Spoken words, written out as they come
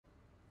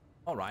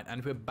Alright,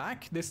 and we're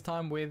back, this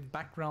time with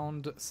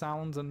background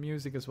sounds and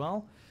music as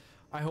well.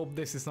 I hope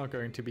this is not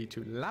going to be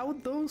too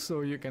loud though,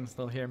 so you can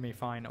still hear me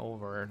fine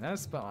over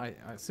this, but I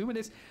assume it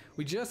is.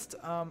 We just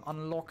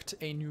unlocked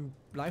a new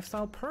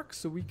lifestyle perk,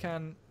 so we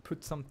can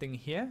put something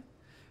here.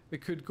 We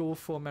could go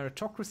for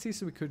meritocracy,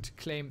 so we could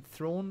claim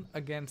throne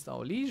against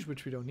our liege,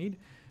 which we don't need.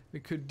 We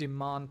could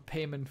demand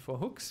payment for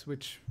hooks,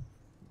 which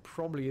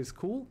probably is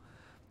cool.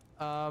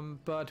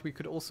 But we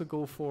could also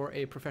go for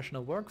a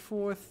professional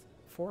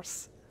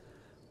workforce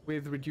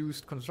with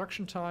reduced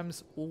construction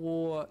times,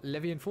 or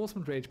levy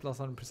enforcement rate plus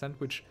 100%,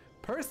 which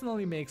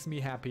personally makes me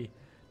happy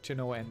to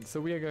no end.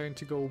 So we are going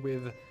to go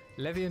with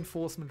levy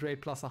enforcement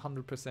rate plus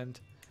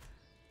 100%.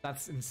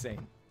 That's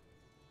insane.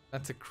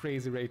 That's a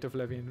crazy rate of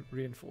levy and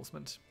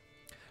reinforcement.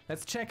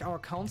 Let's check our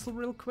council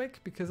real quick,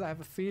 because I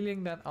have a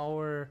feeling that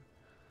our...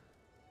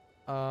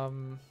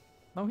 no,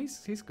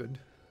 he's good.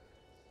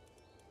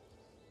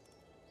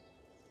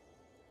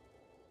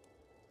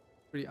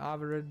 Pretty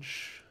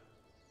average.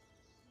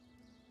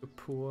 You're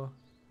poor.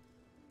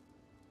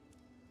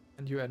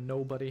 And you are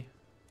nobody.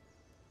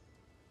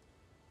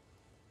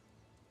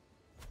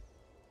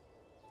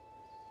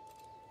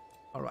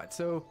 Alright,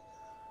 so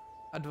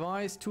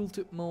advice,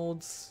 tooltip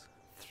modes,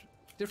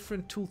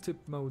 different tooltip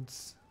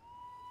modes.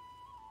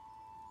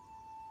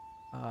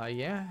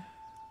 Yeah.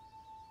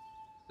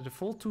 The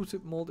default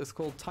tooltip mode is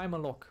called timer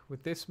lock.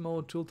 With this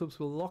mode, tooltips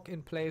will lock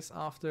in place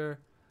after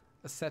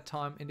a set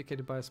time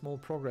indicated by a small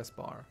progress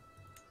bar.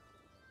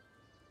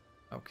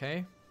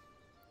 Okay.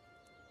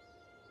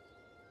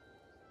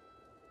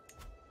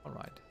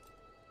 Alright.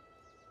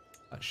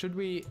 Should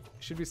we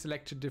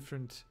select a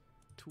different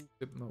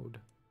tooltip mode?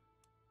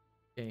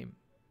 Game.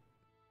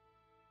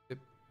 Tip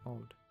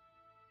mode.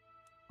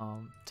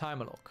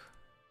 Timer lock.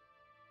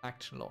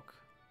 Action lock.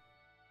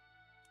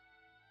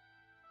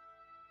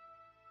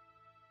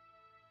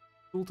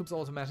 Tooltips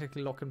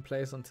automatically lock in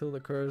place until the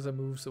cursor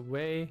moves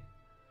away.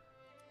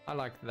 I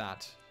like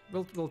that.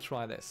 We'll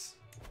try this.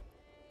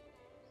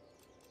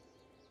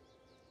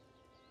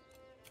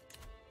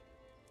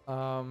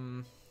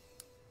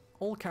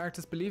 All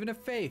characters believe in a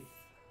faith.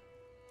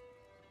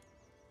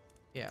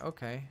 Yeah,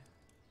 okay.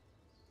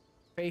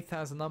 Faith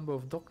has a number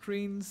of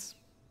doctrines.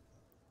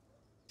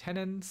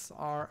 Tenets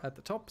are at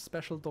the top.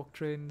 Special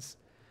doctrines,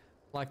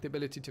 like the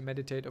ability to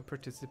meditate or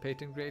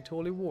participate in great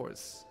holy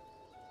wars.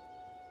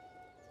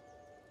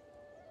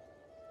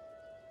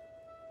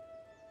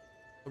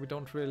 So we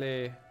don't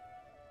really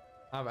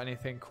have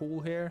anything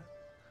cool here,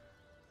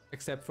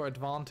 except for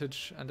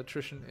advantage and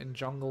attrition in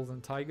jungles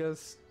and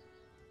tigers.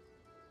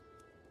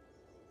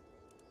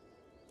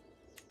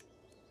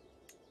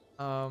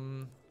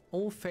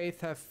 All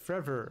faith have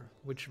fervor,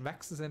 which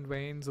waxes and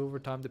wanes over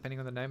time depending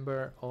on the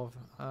number of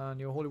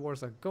new holy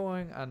wars are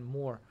going, and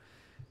more.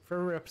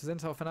 Fervor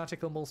represents how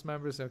fanatical most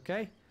members are.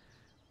 Okay.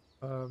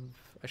 I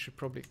should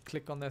probably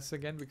click on this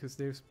again, because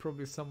there's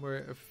probably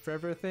somewhere a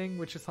fervor thing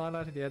which is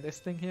highlighted. Yeah, this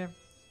thing here.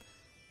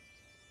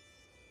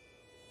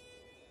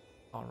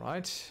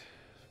 Alright.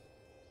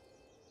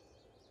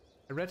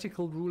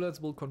 Heretical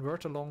rulers will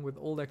convert along with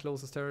all their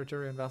closest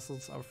territory, and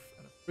vassals are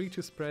free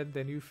to spread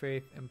their new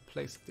faith in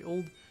place of the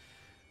old.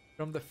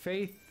 From the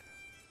faith,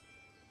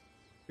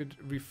 could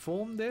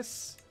reform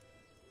this.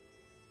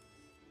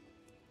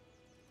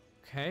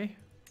 Okay.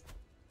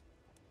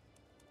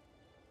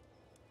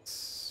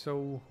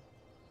 So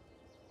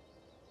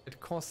it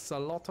costs a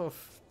lot of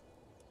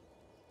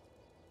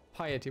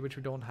piety, which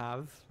we don't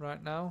have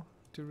right now,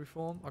 to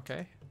reform.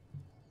 Okay.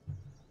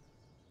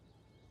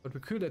 But we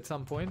could at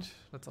some point.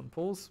 Let's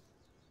unpause.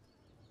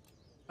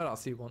 What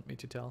else do you want me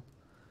to tell?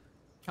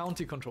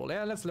 County control.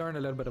 Yeah, let's learn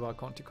a little bit about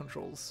county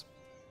controls.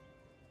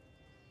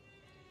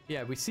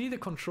 Yeah, we see the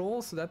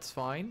controls, so that's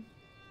fine.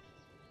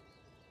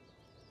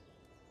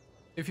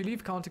 If you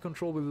leave county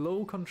control with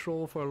low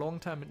control for a long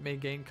time, it may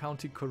gain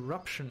county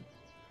corruption.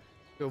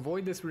 To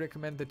avoid this, we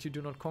recommend that you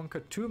do not conquer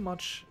too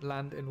much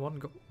land in one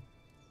go.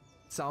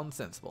 Sounds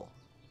sensible.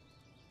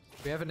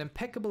 We have an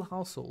impeccable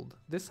household.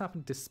 This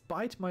happened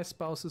despite my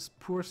spouse's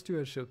poor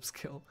stewardship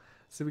skill.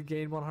 So we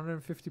gain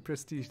 150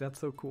 prestige. That's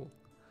so cool.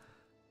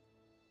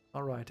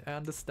 Alright, I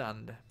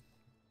understand.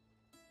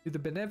 To the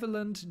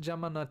benevolent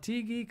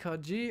Jamanatigi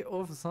Kaji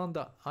of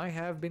Sanda, I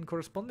have been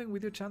corresponding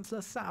with your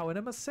Chancellor Sao, and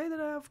I must say that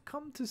I have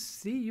come to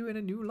see you in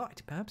a new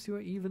light. Perhaps you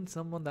are even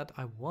someone that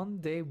I one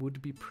day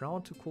would be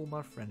proud to call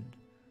my friend.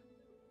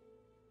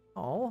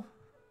 Oh.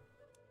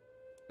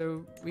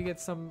 So we get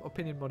some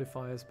opinion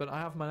modifiers, but I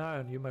have my eye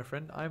on you, my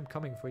friend. I am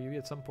coming for you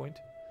at some point.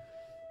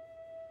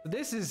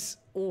 This is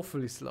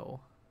awfully slow.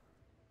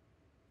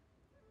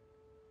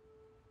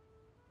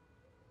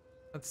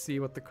 Let's see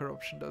what the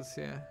corruption does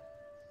here.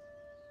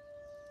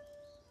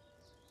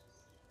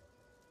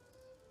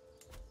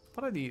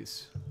 What are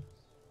these?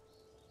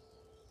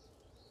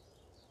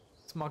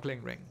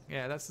 Smuggling ring.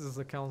 Yeah, this is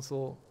a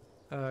council,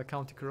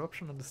 county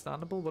corruption,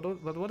 understandable.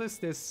 But what is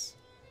this?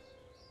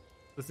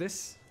 What's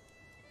this?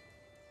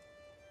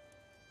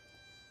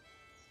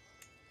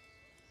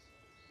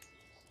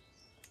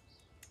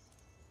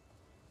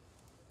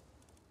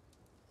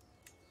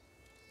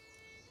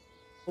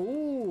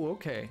 Oh,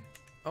 okay.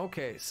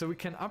 Okay, so we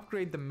can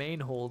upgrade the main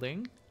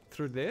holding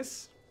through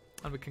this,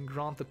 and we can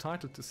grant the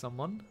title to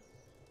someone.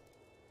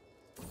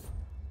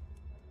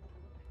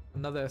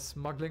 Another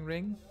smuggling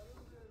ring.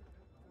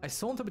 I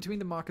saunter between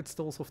the market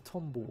stalls of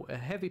Tombu, a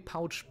heavy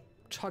pouch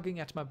tugging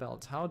at my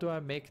belt. How do I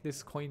make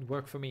this coin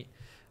work for me?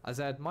 As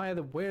I admire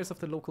the wares of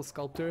the local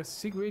sculptor,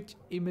 cigarette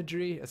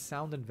imagery, a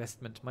sound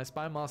investment. My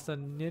spymaster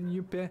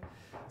Ninyupe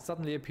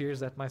suddenly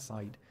appears at my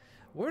side.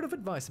 Word of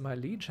advice, my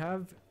liege,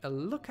 have a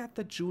look at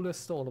the jeweler's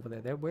stall over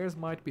there. Their wares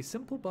might be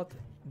simple, but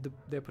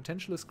their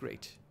potential is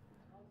great.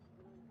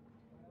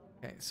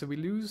 Okay, so we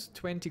lose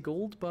 20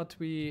 gold, but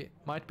we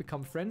might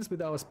become friends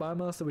with our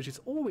spymaster, which is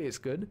always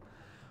good.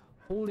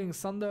 Holding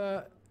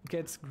Sunder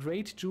gets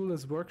great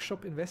jeweler's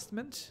workshop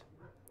investment.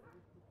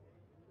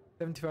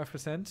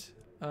 75%.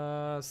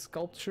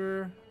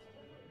 Sculpture,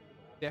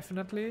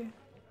 definitely.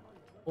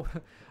 Oh,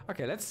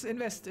 okay, let's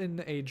invest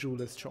in a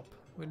jeweler's shop.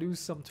 We lose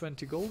some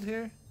 20 gold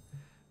here.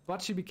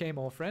 But she became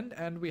our friend,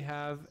 and we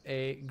have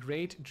a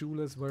great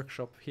jeweler's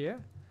workshop here,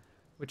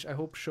 which I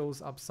hope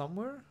shows up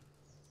somewhere.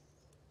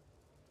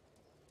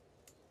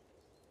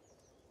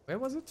 Where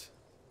was it?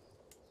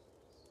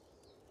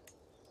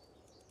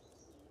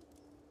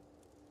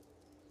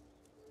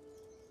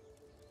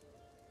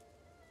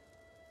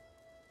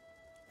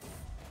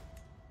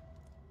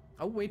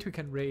 Oh wait, we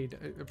can raid.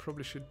 I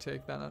probably should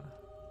take that.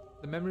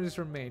 The memories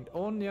remained.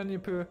 Oh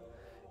Nyanyipu,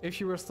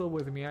 if you were still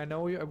with me, I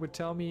know you would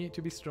tell me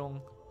to be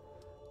strong.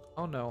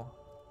 Oh no.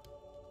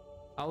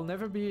 I'll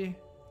never be...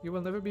 You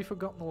will never be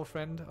forgotten, old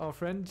friend. Our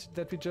friend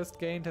that we just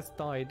gained has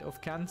died of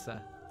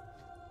cancer.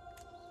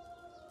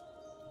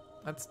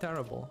 That's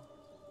terrible.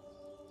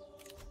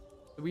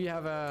 We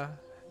have a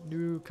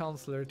new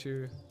counselor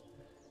to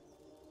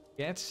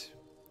get.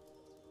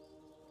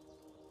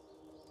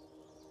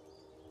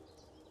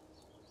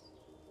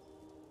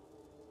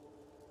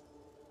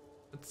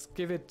 Let's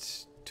give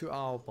it to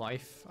our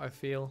wife, I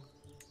feel.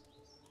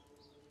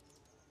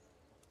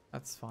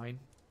 That's fine.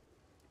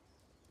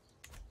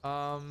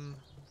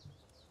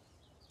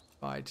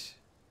 Right.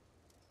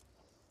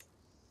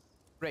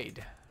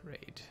 Raid.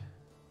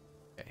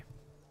 Okay.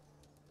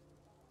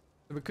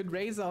 So we could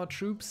raise our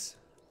troops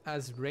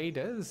as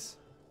raiders.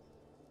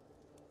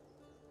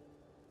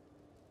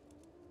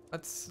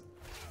 Let's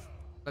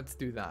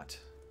do that.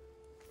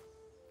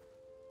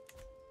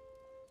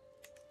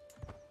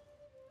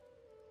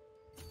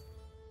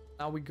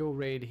 Now we go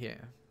raid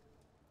here.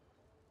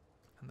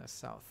 In the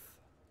south.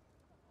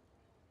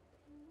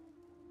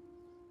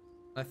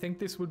 I think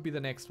this would be the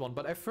next one,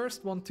 but I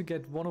first want to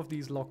get one of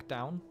these locked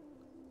down.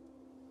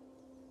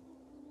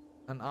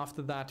 And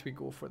after that we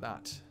go for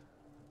that.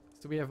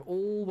 So we have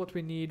all what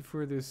we need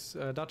for this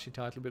duchy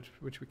title,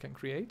 which we can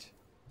create.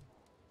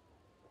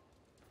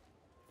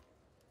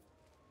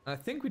 And I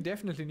think we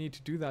definitely need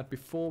to do that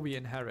before we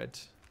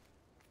inherit.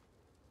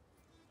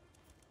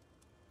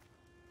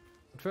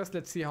 But first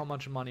let's see how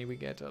much money we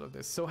get out of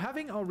this. So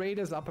having our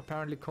raiders up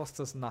apparently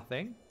costs us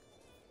nothing.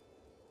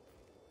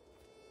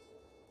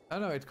 I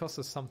know it costs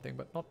us something,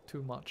 but not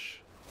too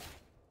much.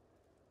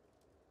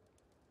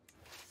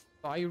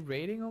 Are you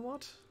raiding or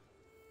what?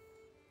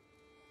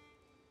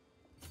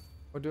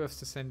 Or do I have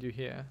to send you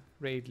here?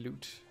 Raid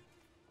loot.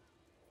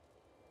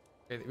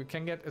 Okay, we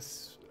can get a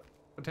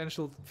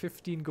potential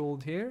 15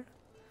 gold here.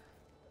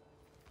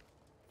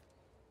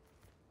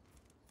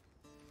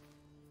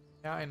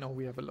 Yeah, I know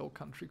we have a low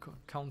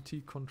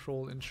county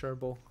control in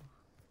Sherbo.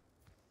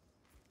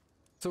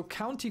 So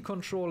county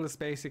control is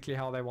basically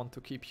how they want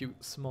to keep you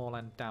small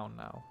and down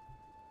now.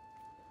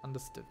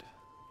 Understood.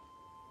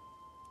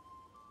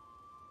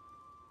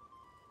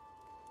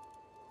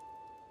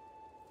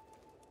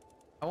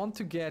 I want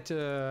to get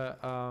the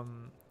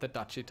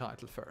duchy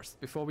title first.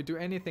 Before we do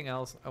anything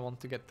else, I want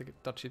to get the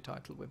duchy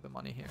title with the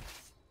money here.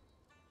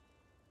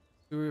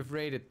 So we've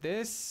raided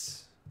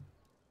this.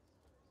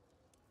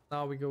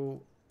 Now we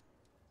go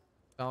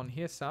down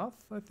here south,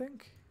 I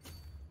think.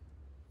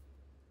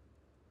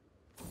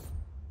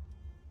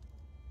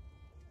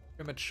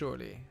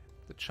 Prematurely.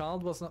 The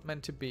child was not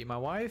meant to be. My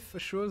wife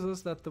assures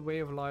us that the way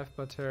of life,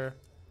 but her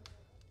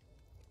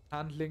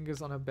hand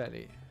lingers on her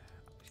belly.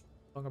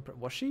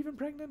 Was she even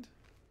pregnant?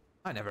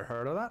 I never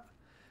heard of that.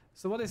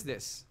 So what is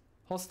this?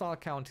 Hostile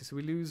counties.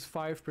 We lose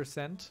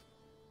 5%.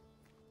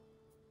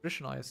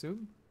 Attrition, I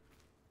assume.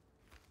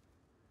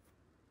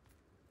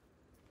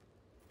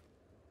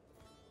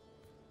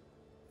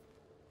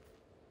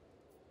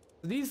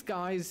 These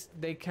guys,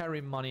 they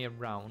carry money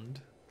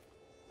around,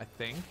 I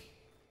think.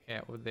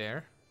 Yeah, over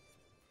there.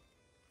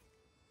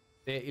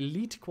 They're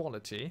elite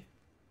quality.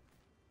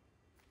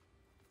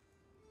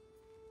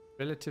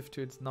 Relative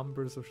to its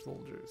numbers of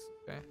soldiers.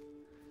 Okay.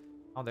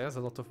 Oh, there's a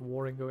lot of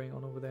warring going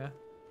on over there.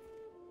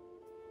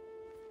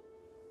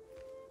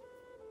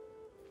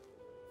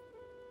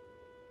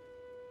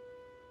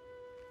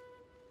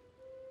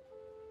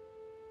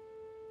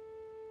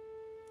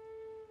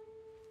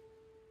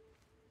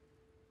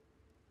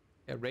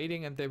 Yeah,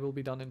 raiding, and they will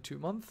be done in 2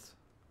 months.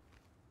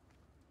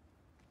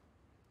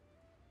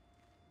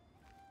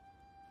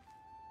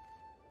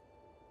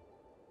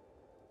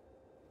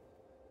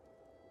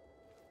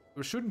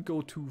 We shouldn't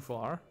go too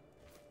far.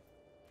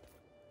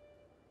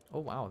 Oh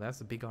wow,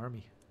 that's a big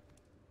army.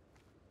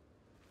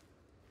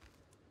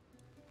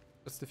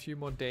 Just a few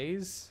more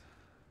days.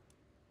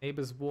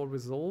 Neighbors' war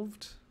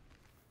resolved.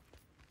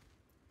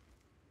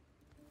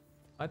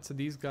 Right, so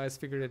these guys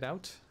figured it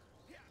out.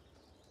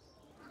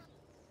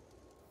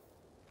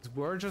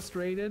 We're just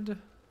raided.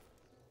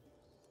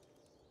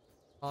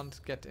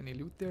 Can't get any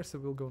loot there, so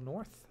we'll go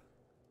north.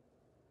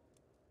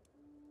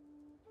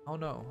 Oh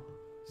no.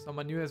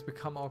 Someone new has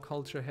become our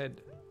culture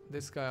head.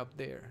 This guy up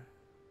there.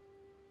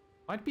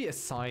 Might be a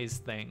size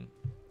thing.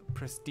 A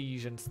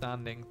prestige and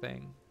standing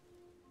thing.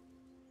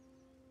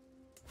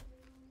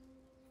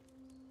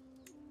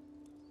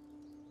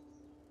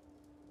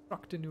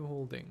 Construct a new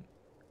holding.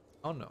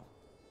 Oh no.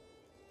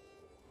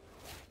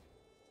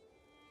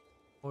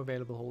 More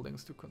available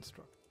holdings to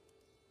construct.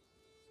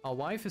 Our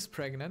wife is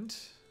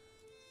pregnant.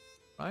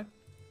 Right?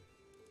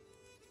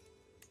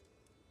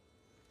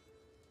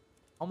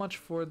 How much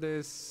for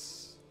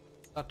this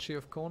Duchy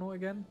of Kono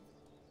again?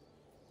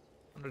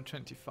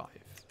 125.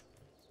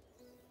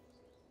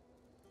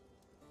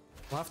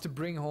 We'll have to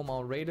bring home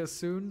our raiders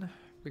soon,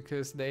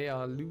 because they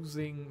are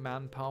losing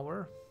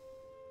manpower.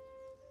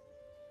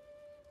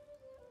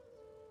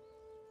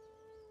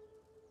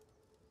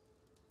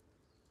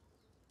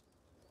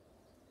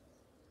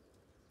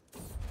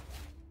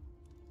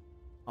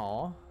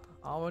 Aw,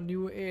 our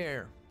new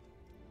heir.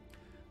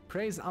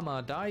 Praise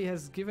Amma, Dai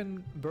has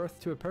given birth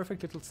to a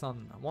perfect little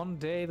son. One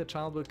day the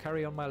child will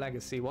carry on my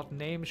legacy. What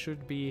name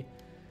should be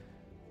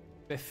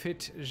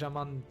befit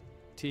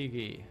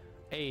Jamantigi?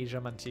 A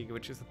Jamantigi,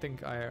 which is I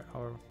think our...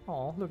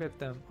 Aw, look at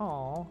them.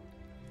 Aw.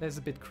 That's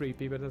a bit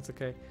creepy, but that's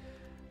okay.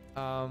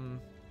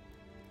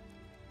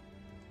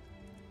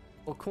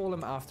 We'll call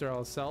him after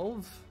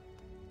ourselves.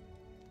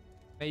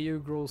 May you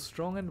grow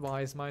strong and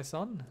wise, my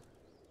son.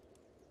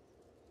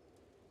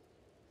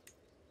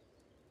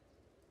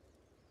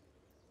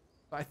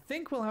 I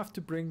think we'll have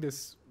to bring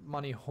this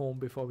money home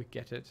before we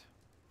get it.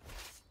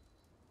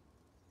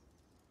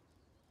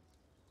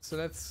 So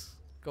let's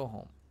go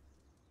home.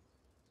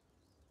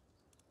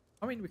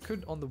 I mean, we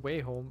could on the way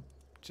home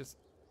just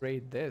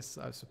raid this,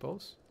 I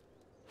suppose.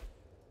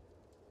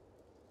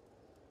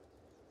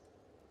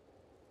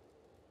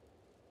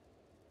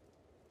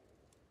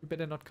 You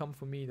better not come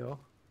for me though.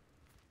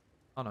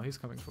 Oh no, he's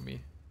coming for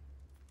me.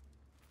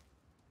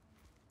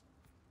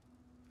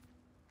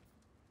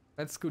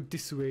 Let's go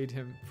dissuade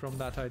him from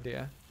that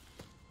idea.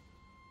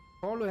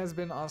 Paulo has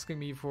been asking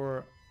me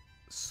for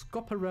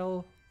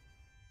Scoparel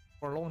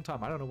for a long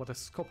time. I don't know what a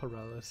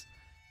Scoparel is.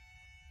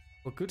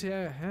 Well, good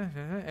here.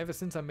 Ever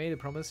since I made a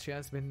promise, she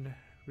has been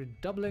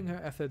redoubling her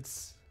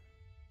efforts.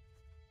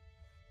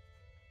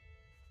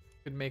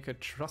 Could make her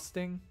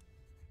trusting.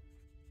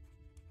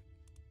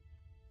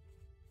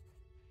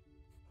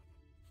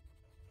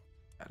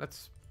 Yeah,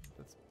 let's...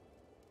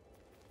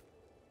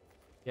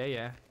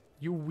 Yeah.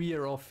 You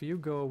weir off, you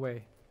go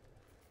away.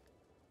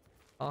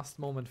 Last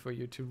moment for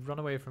you to run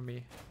away from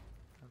me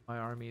and my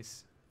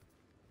armies.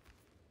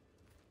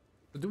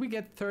 So do we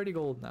get 30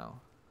 gold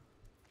now?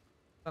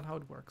 Is that how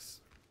it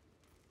works?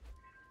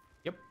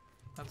 Yep,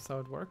 that's how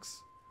it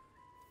works.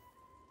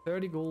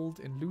 30 gold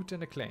in loot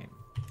and acclaim.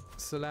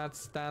 So let's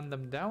stand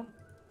them down.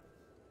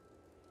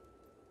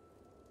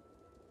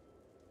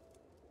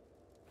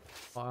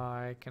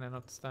 Why can I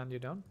not stand you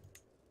down?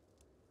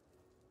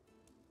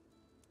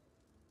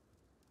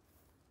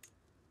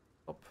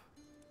 Stop.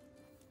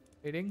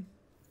 Waiting.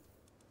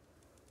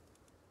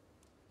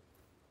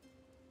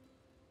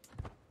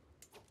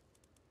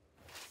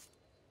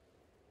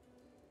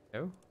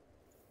 No.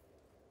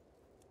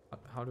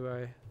 How do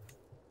I...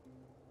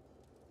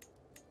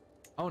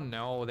 Oh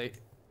no, they...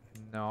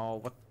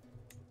 No,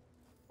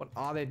 what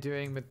are they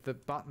doing with the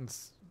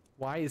buttons?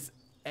 Why is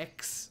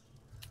X?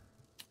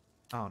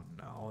 Oh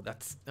no,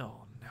 that's...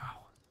 Oh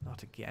no,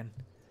 not again.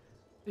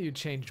 You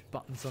changed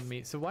buttons on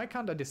me. So why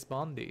can't I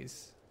disband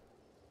these?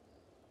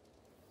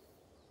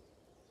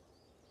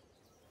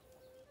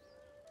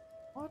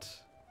 What?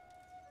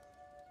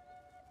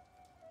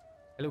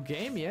 Hello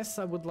game, yes,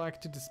 I would like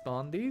to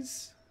disband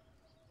these.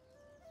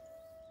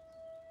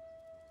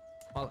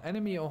 While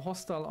enemy or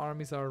hostile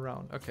armies are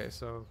around. Okay,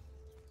 so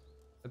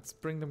let's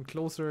bring them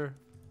closer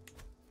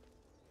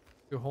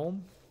to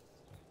home.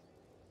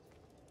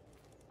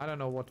 I don't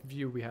know what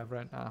view we have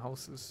right now.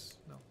 Houses,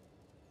 no.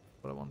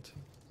 What I want.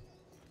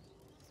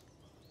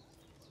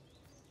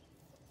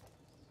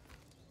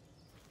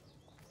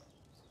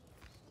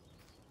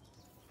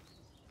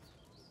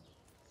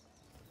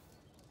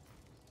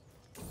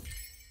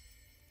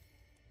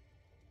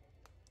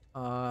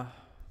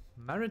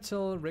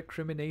 Marital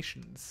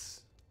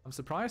recriminations. I'm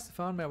surprised to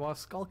find my wife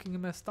skulking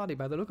in my study.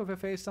 By the look of her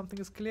face, something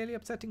is clearly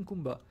upsetting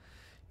Kumba.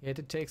 Yet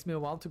it takes me a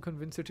while to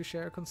convince her to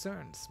share her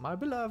concerns. My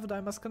beloved,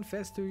 I must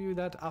confess to you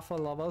that Afa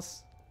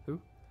Lovers, who?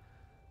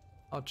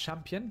 Our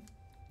champion?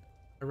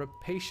 A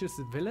rapacious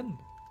villain?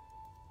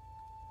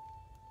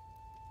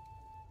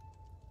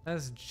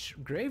 Has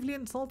gravely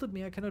insulted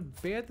me. I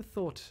cannot bear the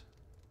thought.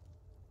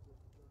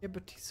 Yeah,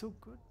 but he's so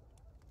good.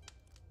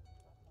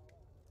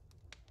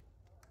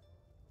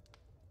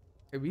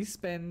 Okay, we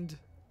spend...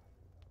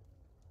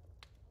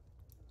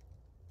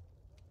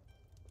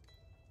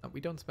 No, we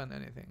don't spend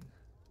anything.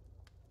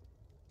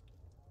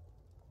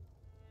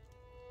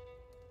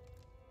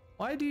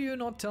 Why do you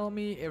not tell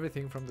me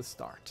everything from the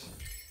start?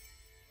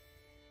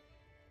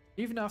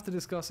 Even after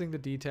discussing the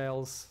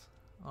details.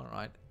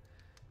 Alright.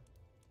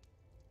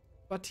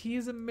 But he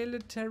is a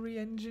military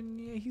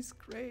engineer. He's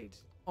great.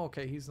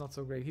 Okay, he's not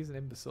so great. He's an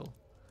imbecile.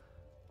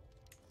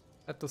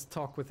 Let us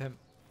talk with him.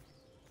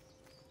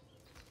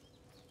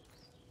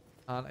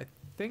 And I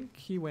think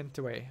he went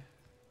away.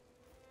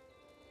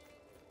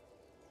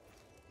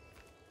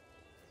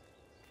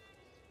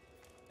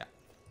 Yeah.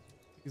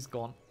 He's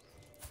gone.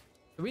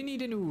 We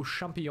need a new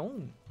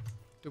champion.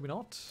 Do we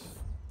not?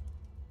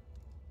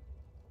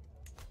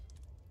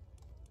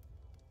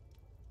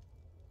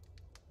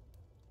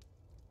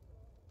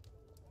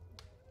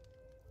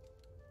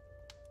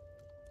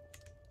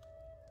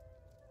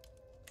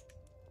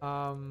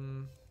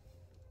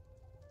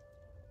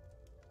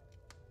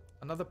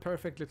 Another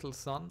perfect little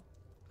son.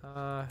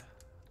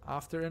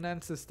 After an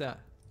ancestor.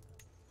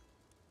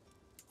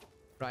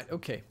 Right,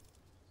 okay.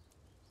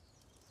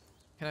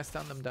 Can I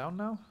stand them down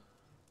now?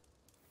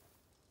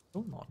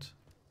 Oh, not.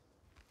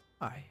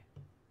 Aye.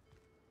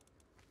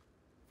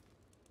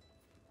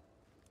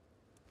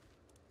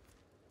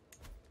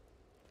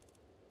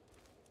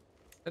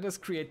 Let us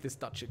create this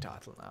duchy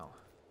title now.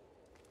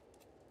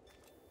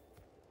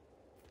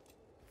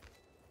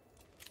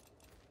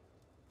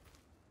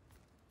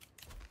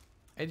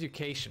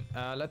 Education.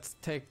 Let's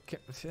take...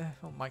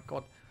 Oh my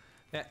god.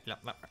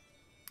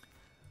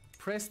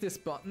 Press this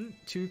button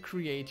to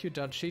create your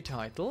duchy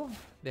title.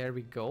 There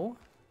we go.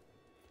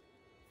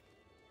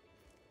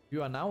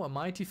 You are now a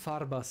mighty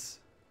Farbas.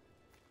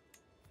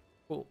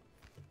 Cool.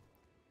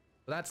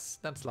 That's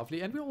lovely.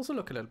 And we also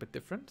look a little bit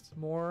different. It's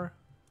more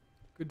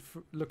good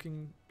for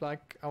looking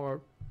like our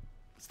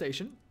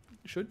station.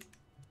 Should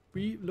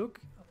we look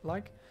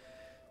like?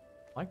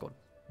 My god.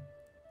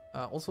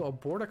 Also our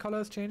border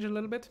colors change a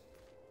little bit.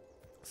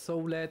 So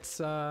let's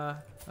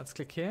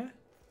click here.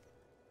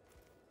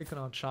 Click on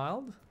our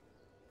child.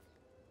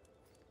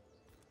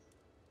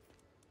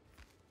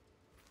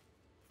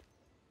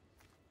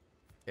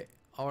 Okay,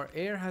 our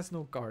heir has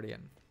no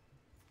guardian.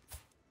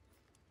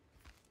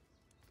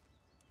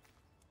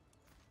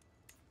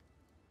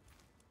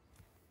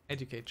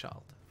 Educate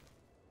child.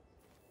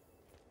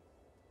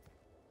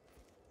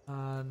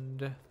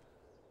 And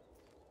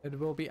it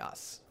will be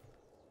us.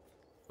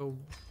 So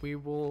we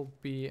will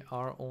be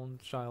our own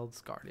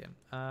child's guardian.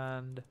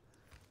 And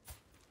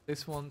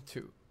this one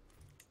too.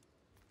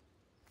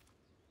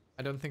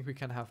 I don't think we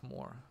can have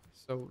more.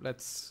 So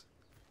let's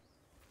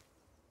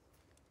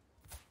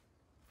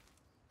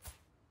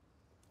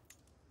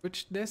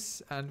switch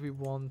this, and we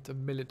want a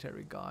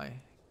military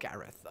guy.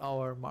 Gareth,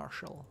 our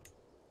marshal.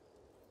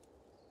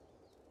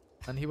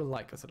 And he will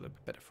like us a little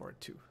bit better for it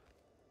too.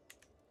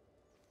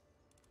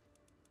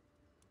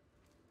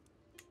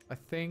 I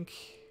think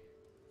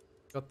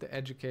got the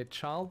educate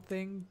child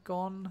thing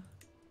gone.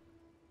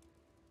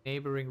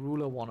 Neighboring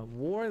ruler won a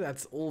war.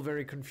 That's all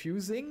very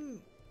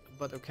confusing,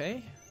 but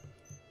okay.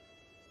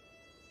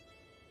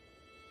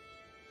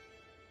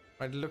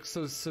 Right, look,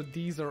 so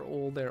these are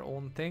all their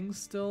own things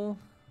still.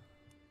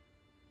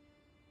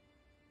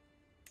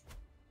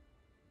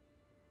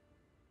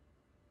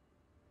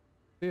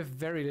 We have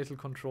very little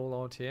control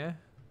out here.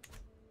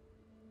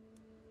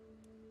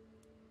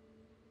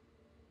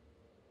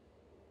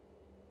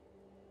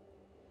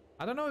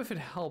 I don't know if it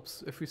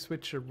helps if we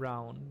switch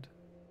around.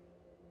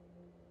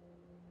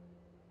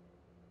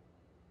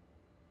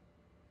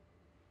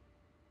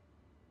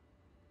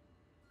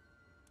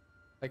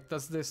 Like,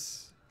 does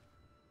this...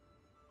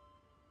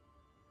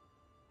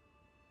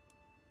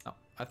 No,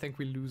 I think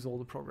we lose all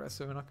the progress,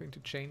 so we're not going to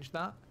change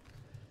that.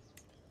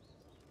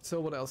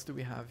 So what else do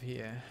we have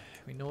here?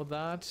 We know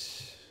that.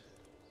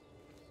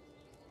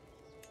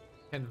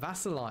 Can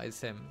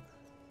vassalize him.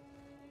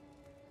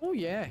 Oh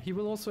yeah, he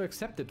will also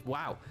accept it.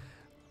 Wow.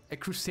 A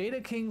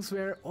Crusader Kings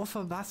where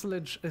offer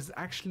vassalage is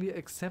actually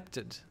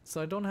accepted. So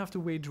I don't have to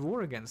wage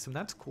war against him.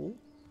 That's cool.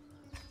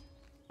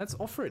 Let's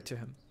offer it to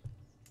him.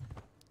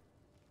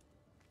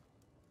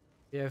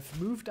 We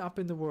have moved up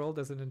in the world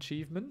as an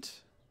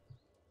achievement.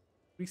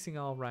 Increasing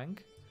our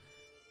rank.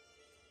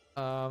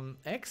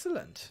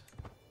 Excellent.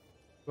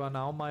 You are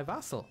now my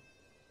vassal.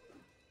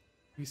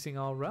 Increasing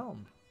our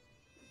realm.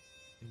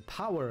 In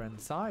power and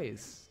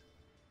size.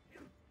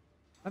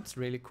 That's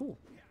really cool.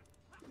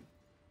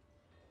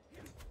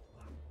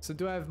 So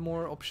do I have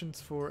more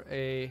options for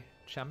a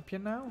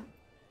champion now?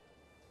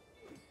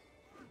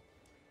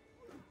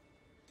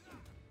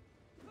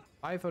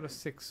 5 out of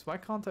 6. Why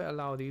can't I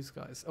allow these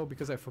guys? Oh,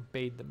 because I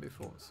forbade them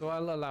before. So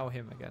I'll allow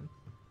him again.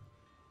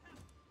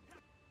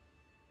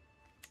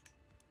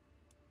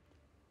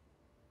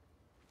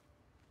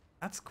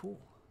 That's cool.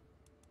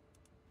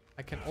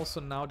 I can also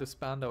now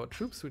disband our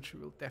troops, which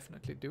we will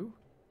definitely do.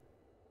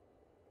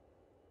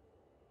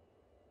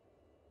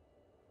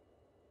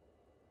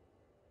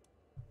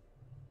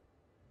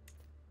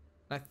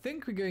 I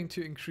think we're going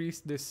to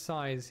increase this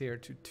size here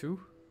to 2.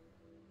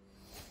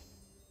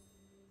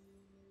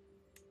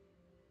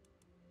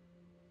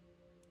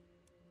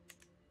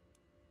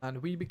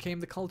 And we became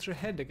the culture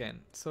head again.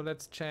 So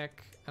let's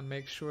check and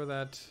make sure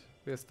that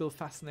we're still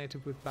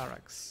fascinated with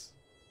barracks.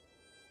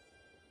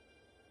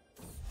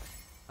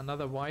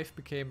 Another wife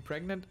became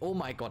pregnant. Oh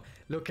my god,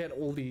 look at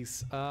all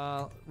these.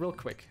 Real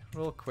quick.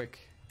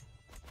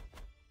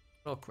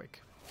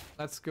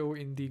 Let's go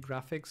in the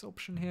graphics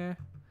option here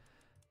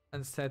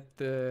and set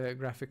the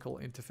graphical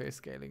interface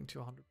scaling to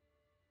 100.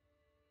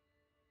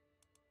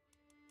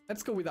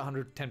 Let's go with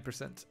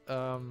 110%.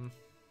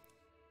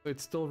 So it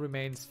still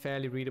remains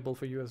fairly readable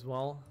for you as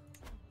well.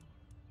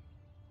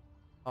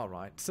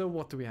 Alright, so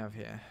what do we have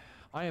here?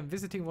 I am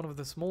visiting one of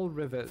the small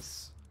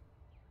rivers.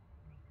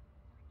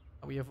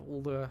 We have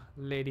all the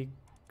lady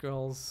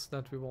girls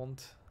that we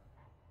want.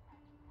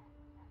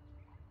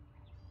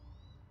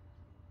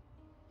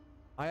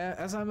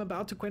 As I'm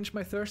about to quench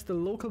my thirst, the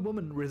local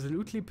woman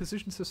resolutely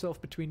positions herself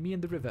between me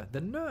and the river.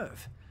 The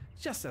nerve!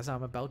 Just as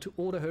I'm about to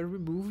order her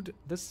removed,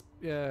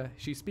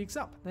 she speaks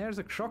up. There's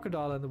a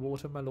crocodile in the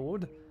water, my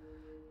lord.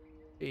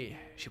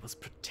 She was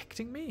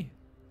protecting me?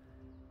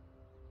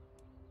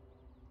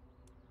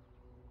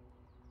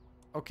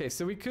 Okay,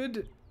 so we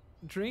could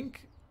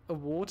drink a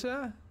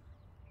water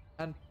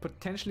and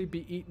potentially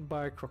be eaten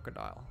by a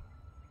crocodile.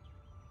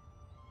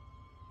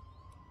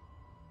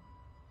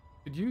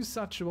 Could use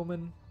such a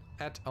woman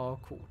at our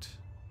court.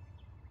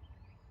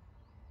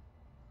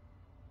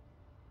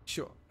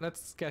 Sure,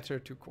 let's get her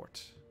to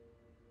court.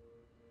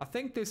 I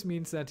think this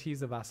means that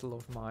he's a vassal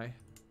of mine.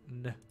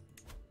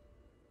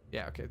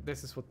 Yeah, okay,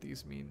 this is what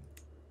these mean.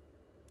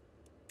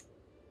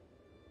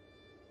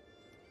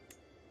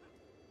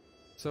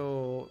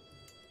 So...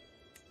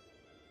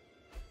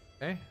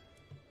 okay.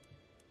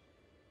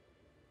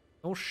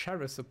 No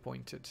sheriffs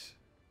appointed.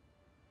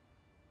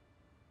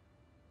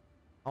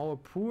 Our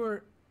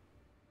poor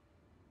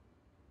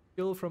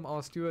skill from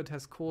our steward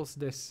has caused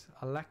this.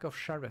 A lack of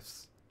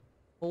sheriffs.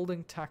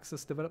 Holding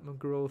taxes, development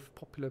growth,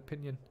 popular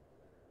opinion.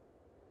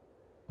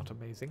 Not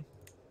amazing.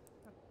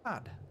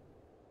 Bad.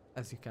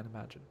 As you can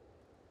imagine.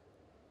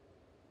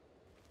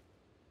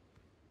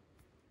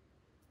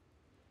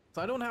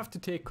 So I don't have to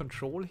take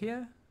control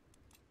here.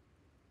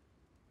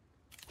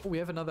 Oh, we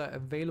have another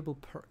available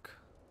perk.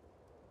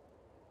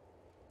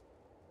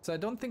 So I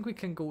don't think we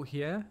can go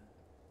here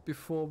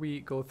before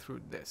we go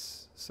through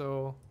this.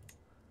 So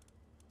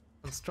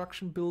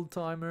construction build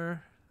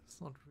timer.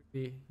 It's not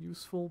really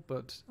useful,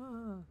 but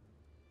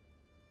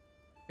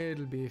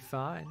it'll be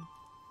fine.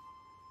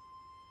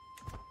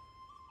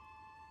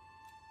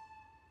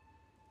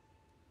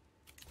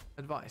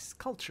 Advice.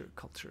 Culture.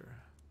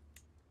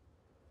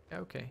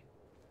 Okay.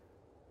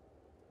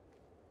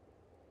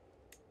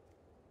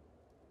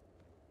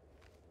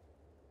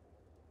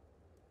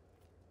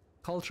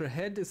 Culture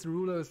head is the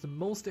ruler with the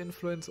most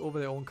influence over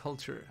their own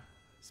culture.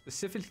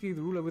 Specifically,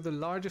 the ruler with the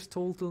largest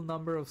total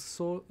number of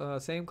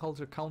same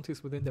culture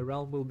counties within the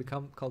realm will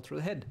become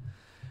cultural head,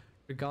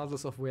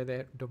 regardless of where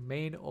their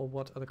domain or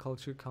what other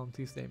culture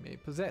counties they may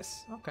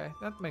possess. Okay,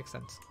 that makes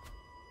sense.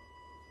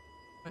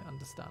 I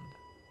understand.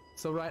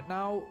 So right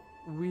now,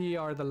 we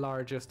are the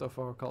largest of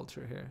our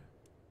culture here.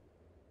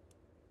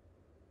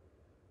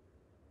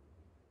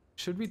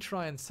 Should we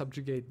try and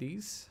subjugate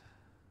these?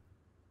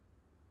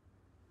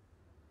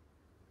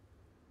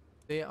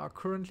 They are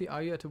currently...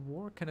 Are you at a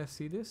war? Can I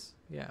see this?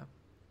 Yeah.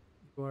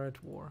 You are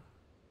at war.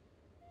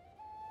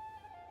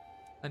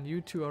 And you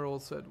two are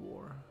also at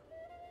war.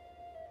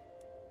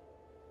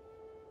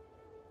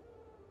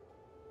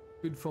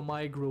 Good for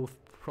my growth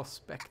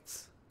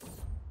prospects.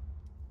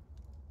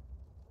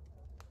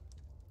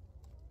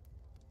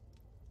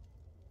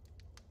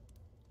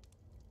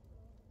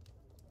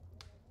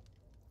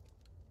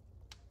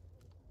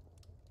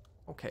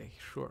 Okay,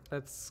 sure.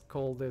 Let's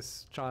call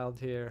this child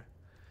here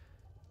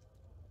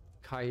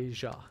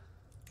Kaija.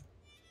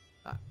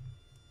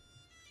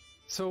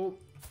 So,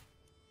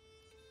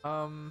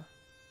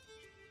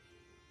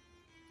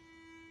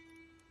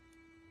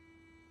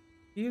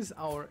 he is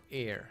our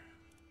heir.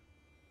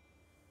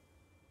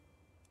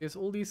 He has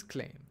all these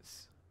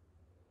claims.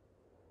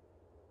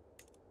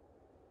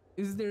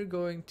 Is there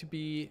going to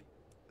be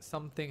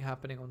something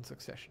happening on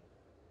succession?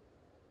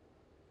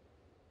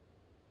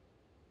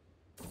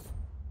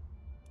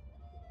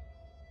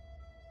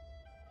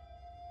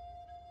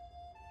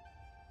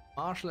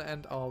 Marshal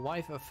and our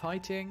wife are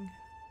fighting.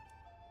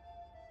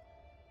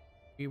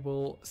 We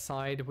will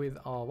side with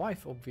our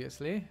wife,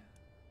 obviously.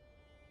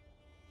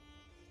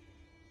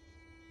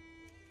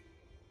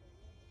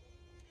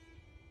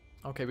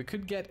 Okay, we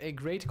could get a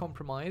great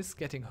compromise,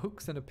 getting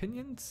hooks and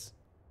opinions.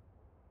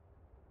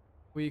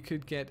 We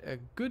could get a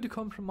good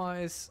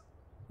compromise,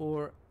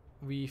 or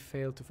we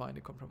fail to find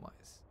a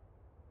compromise.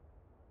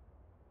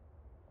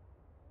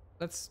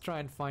 Let's try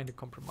and find a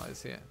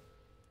compromise here.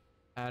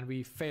 And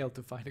we failed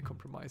to find a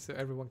compromise, so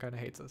everyone kind of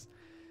hates us.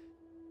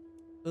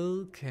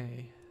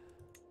 Okay.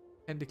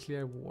 And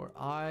declare war.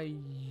 Are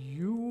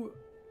you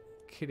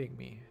kidding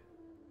me?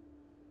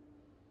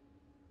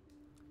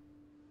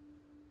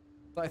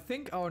 I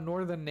think our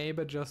northern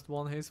neighbor just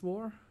won his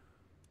war.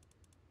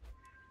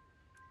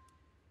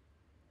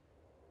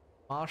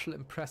 Marshal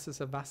impresses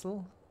a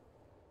vassal.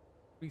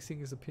 increasing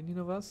his opinion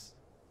of us.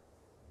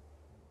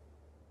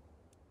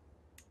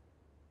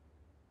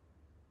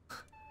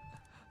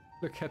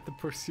 Look at the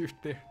pursuit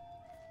there.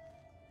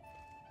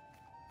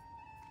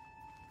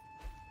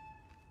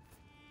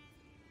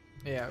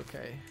 Yeah,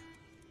 okay.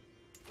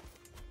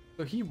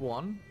 So he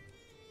won.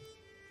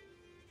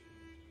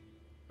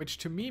 Which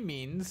to me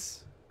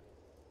means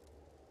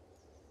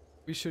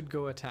we should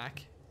go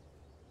attack.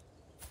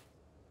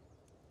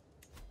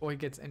 Before he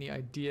gets any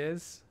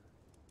ideas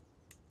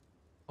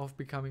of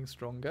becoming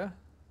stronger.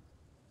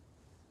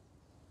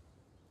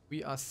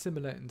 We are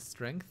similar in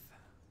strength.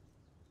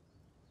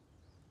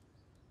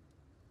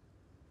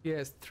 He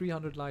has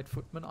 300 light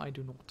footmen, I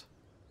do not.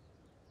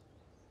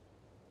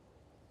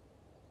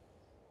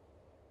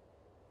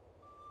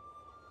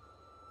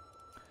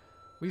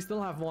 We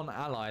still have one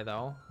ally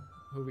though,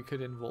 who we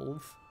could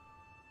involve.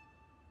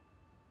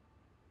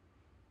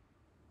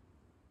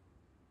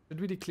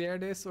 Should we declare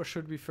this or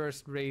should we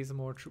first raise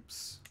more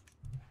troops?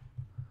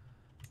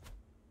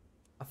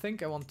 I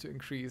think I want to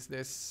increase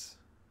this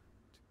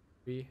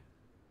to 3.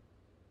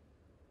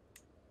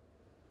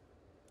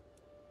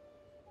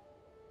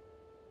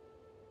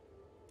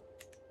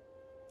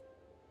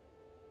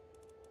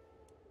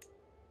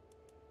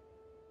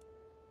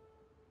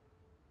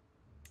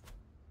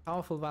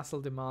 Powerful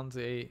vassal demands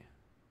a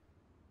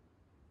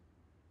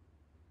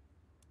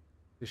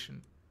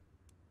position.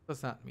 What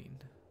does that mean?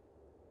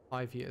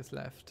 5 years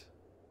left.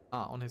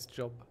 Ah, on his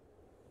job.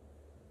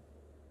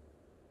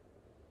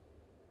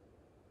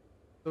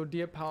 So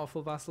dear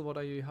powerful vassal, what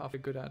are you half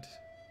good at?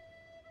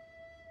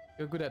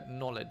 You're good at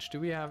knowledge. Do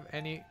we have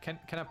any... Can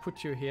I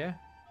put you here?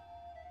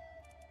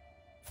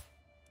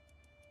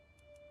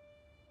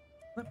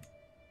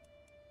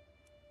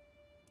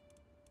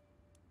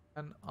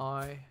 Can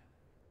I...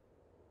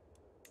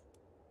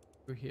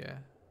 go here?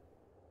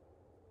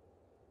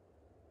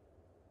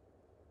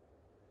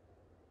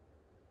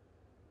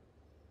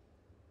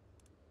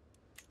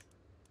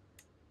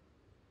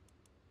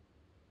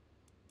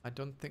 I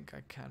don't think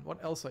I can.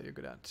 What else are you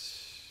good at?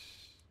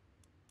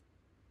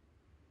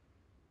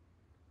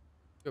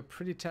 You're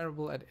pretty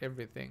terrible at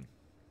everything.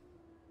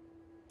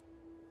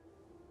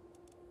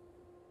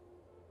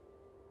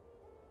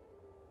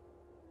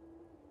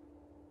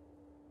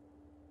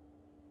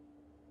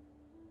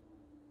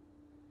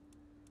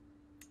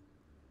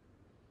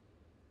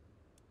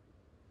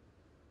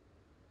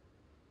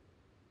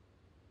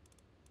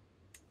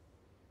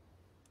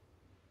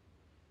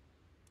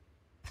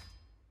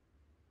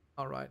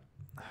 Alright,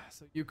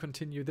 so you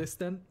continue this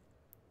then.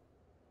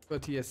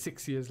 But he has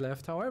 6 years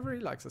left, however, he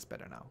likes us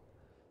better now.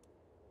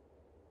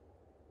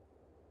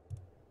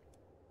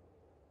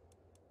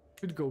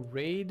 Could go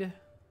raid.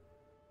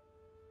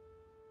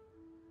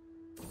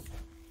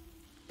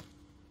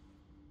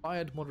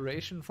 Quiet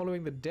moderation.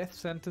 Following the death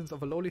sentence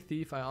of a lowly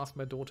thief, I asked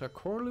my daughter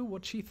Corlu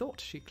what she thought.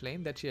 She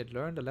claimed that she had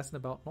learned a lesson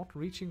about not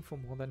reaching for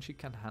more than she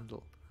can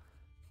handle.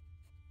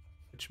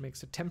 Which makes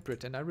her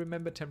temperate, and I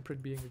remember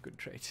temperate being a good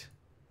trait.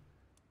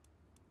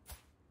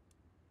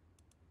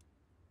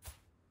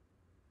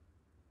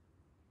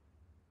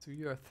 So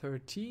you are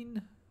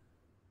 13.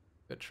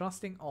 You're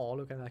trusting. Oh,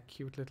 look at that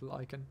cute little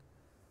icon.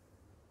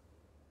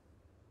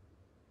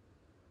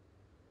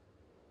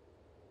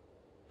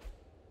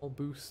 All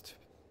boost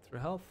through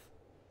health.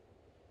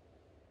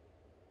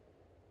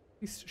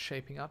 He's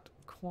shaping up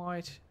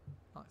quite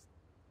nice.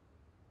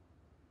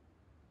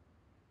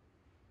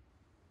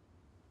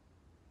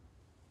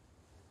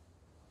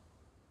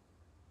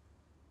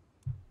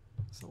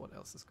 So what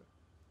else is good?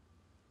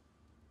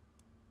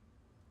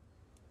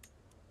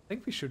 I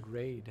think we should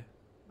raid.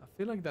 I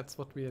feel like that's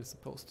what we are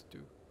supposed to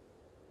do.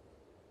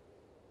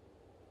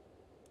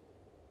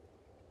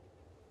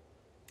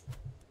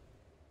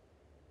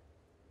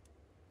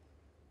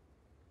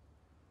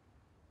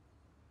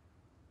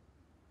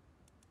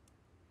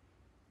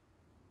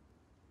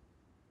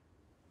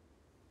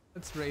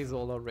 Let's raise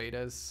all our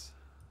raiders.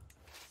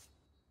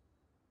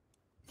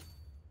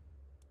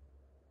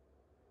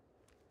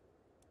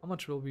 How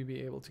much will we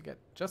be able to get?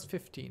 Just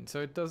 15,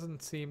 so it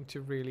doesn't seem to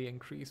really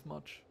increase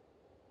much.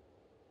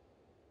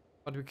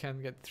 But we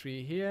can get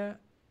 3 here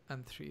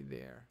and 3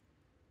 there.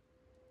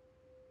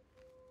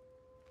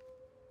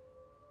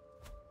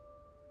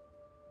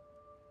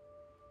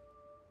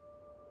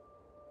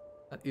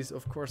 That is,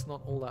 of course,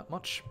 not all that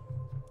much.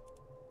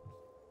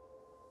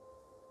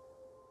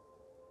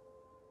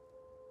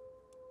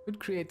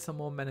 Could create some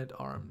more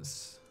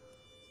men-at-arms.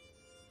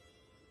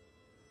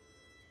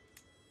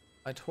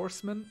 Light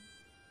horsemen,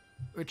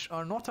 which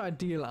are not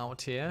ideal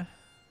out here.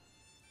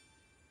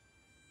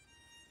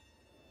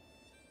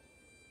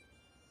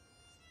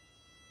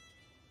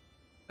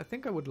 I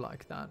think I would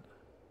like that.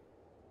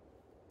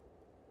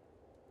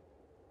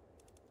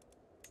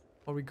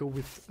 Or we go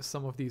with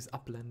some of these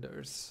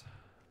uplanders,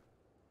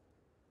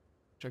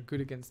 which are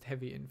good against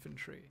heavy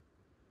infantry.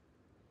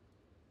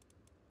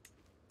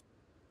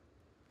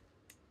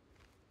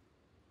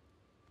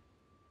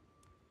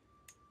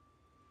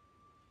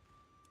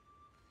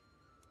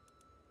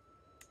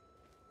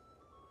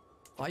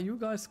 Are you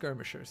guys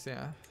skirmishers?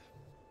 Yeah.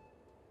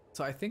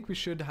 So I think we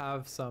should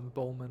have some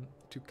bowmen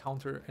to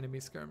counter enemy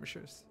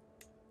skirmishers.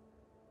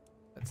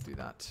 Let's do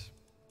that.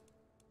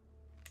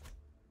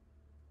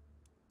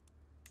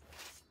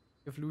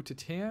 We've looted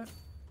here,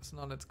 so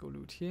now let's go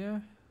loot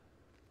here.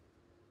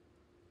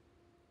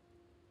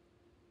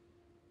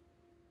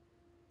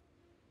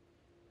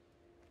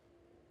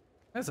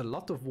 There's a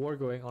lot of war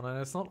going on and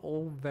it's not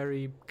all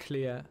very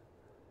clear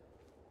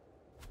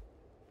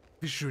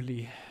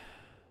visually.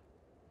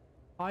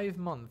 5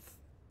 months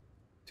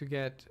to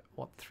get,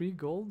 what, 3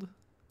 gold?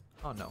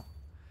 Oh no.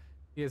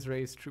 He has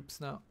raised troops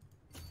now.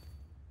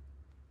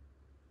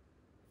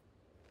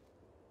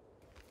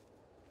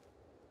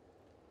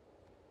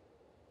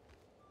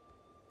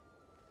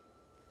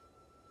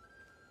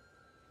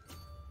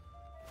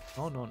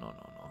 Oh no, no, no,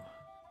 no.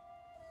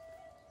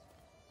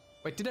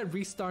 Wait, did I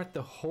restart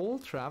the whole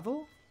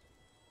travel?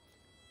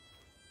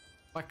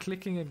 By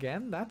clicking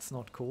again? That's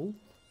not cool.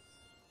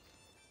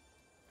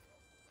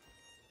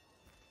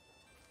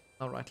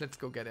 Alright, let's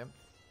go get him.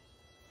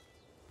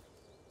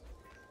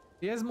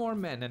 He has more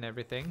men and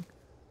everything.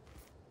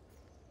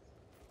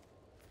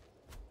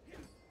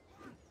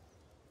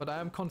 But I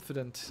am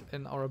confident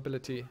in our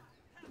ability.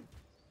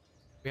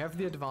 We have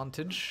the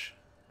advantage.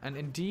 And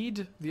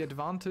indeed, the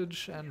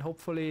advantage and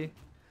hopefully...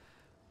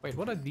 Wait,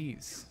 what are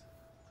these?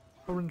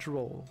 Current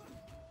roll.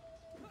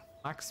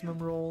 Maximum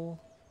roll.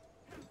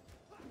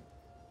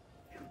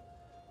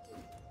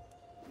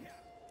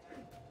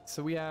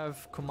 So we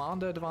have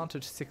commander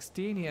advantage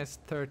 16, he has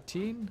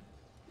 13.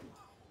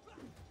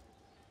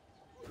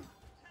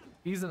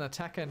 He's an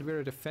attacker and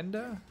we're a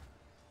defender.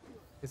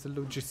 He's a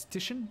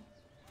logistician.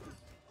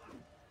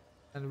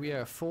 And we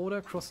are a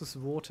forwarder, crosses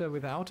water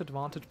without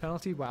advantage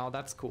penalty. Wow,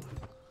 that's cool.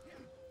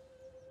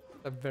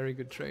 A very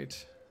good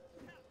trait.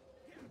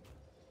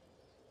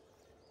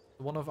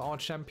 One of our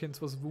champions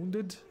was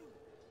wounded.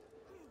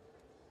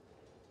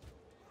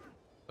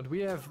 But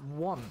we have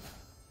won.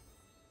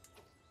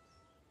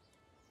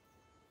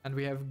 And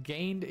we have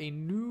gained a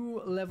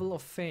new level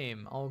of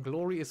fame. Our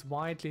glory is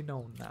widely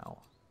known now.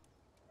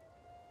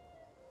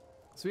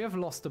 So we have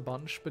lost a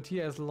bunch, but he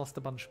has lost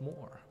a bunch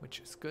more, which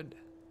is good.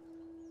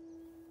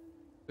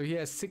 So he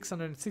has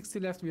 660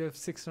 left, we have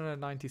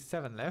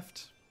 697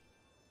 left.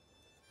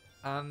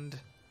 And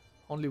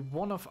only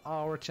one of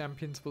our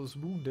champions was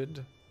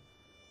wounded,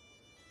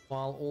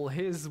 while all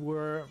his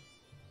were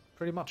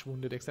pretty much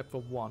wounded except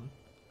for one.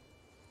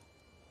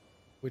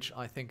 Which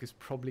I think is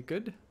probably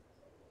good.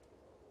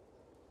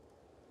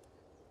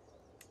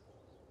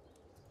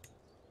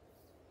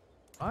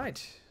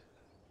 Right.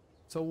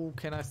 So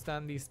can I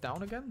stand these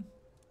down again?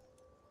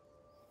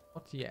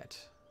 Not yet.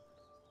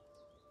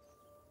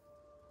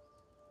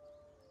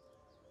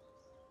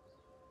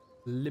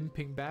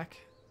 Limping back.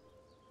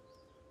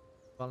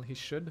 Well, he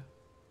should.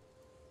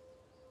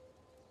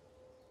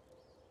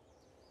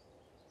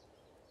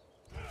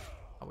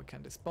 Now we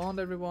can disband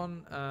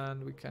everyone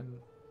and we can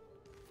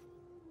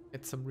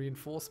get some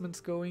reinforcements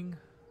going.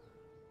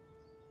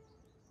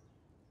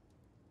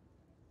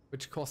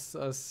 Which costs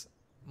us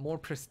more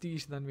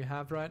prestige than we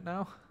have right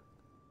now.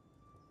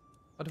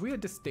 But we are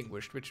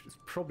distinguished, which is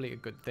probably a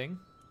good thing.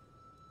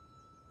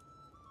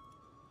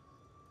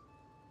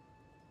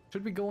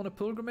 Should we go on a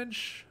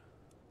pilgrimage?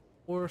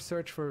 Or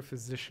search for a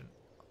physician?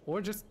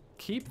 Or just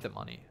keep the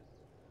money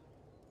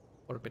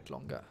for a bit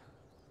longer?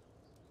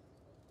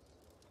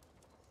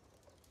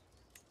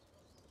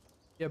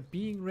 We are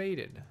being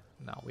raided.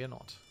 No, we are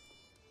not.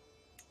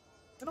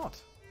 We're not.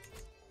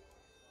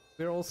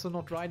 We're also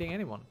not raiding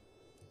anyone.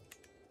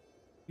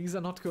 These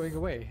are not going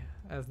away,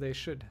 as they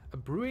should. A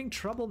brewing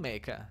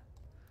troublemaker.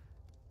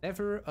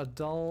 Never a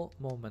dull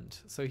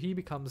moment. So he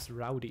becomes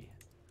rowdy.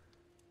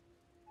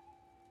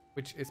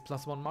 Which is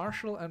 +1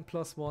 martial and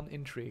 +1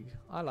 intrigue.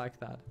 I like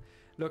that.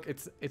 Look,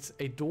 it's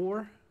a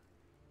door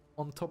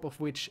on top of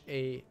which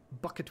a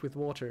bucket with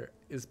water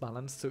is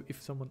balanced. So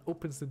if someone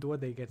opens the door,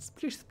 they get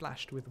splish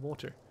splashed with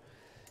water.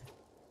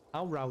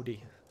 How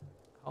rowdy.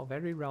 How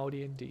very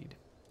rowdy indeed.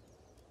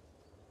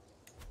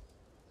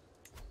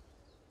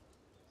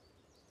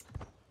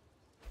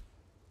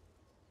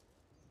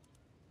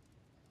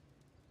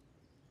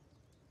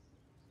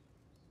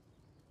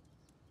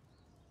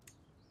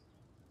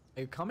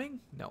 Are you coming?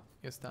 No,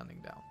 you're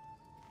standing down.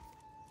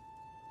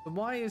 So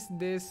why is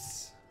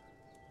this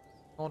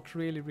not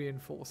really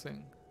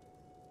reinforcing?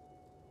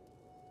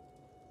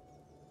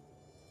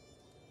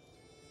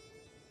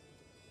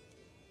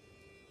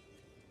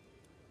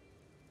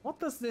 What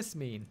does this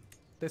mean?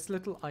 This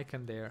little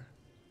icon there.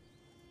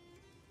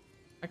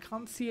 I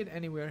can't see it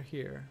anywhere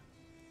here.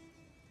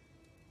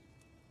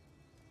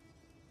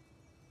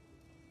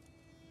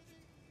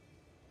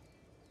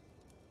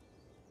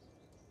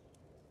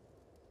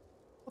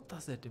 What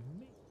does it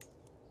mean?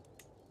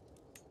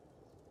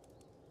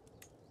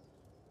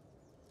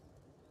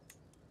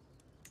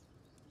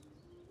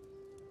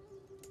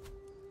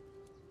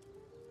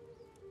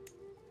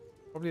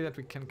 Probably that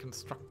we can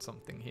construct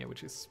something here,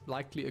 which is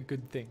likely a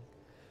good thing.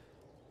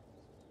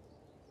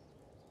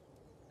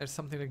 There's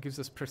something that gives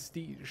us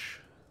prestige,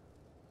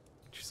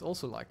 which is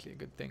also likely a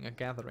good thing, a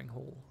gathering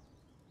hall.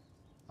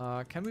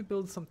 Can we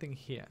build something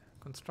here?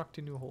 Construct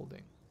a new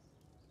holding.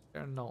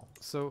 No.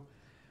 So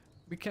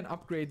we can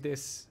upgrade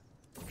this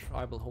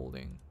tribal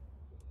holding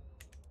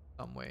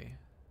some way.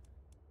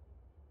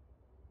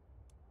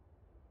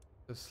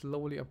 So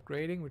slowly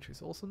upgrading, which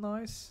is also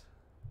nice.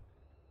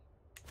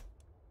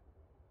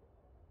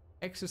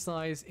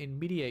 Exercise in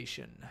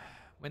mediation.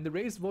 When the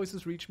raised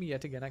voices reach me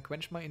yet again, I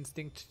quench my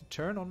instinct to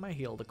turn on my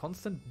heel. The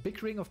constant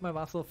bickering of my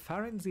vassal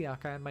Farin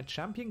Ziaka and my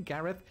champion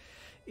Gareth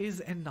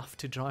is enough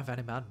to drive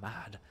any man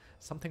mad.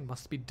 Something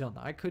must be done.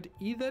 I could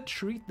either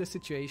treat the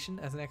situation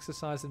as an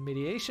exercise in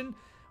mediation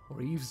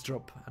or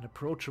eavesdrop and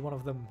approach one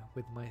of them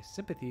with my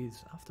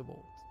sympathies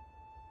afterwards.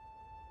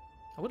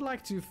 I would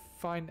like to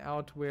find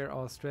out where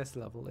our stress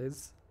level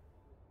is.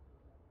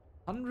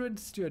 100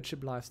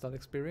 stewardship lifestyle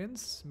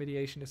experience.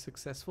 Mediation is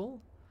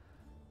successful.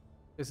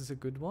 This is a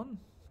good one.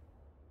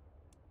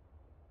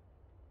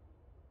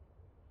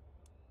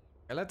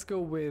 Okay, let's go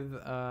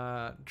with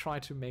try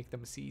to make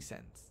them see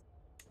sense.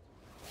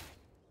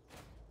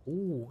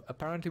 Ooh,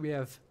 apparently we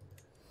have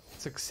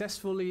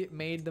successfully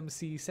made them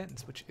see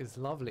sense, which is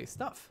lovely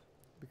stuff.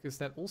 Because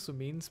that also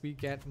means we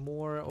get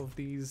more of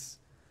these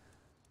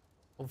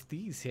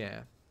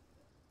here.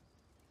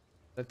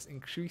 Let's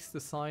increase the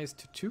size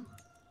to 2.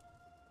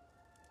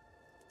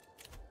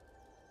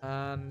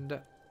 And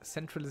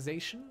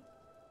centralization.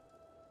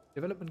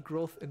 Development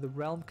growth in the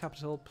realm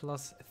capital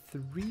plus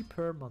 3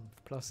 per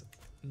month. Plus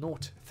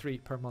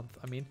 0.3 per month,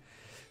 I mean.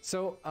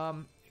 So,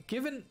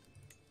 given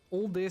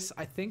all this,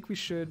 I think we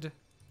should...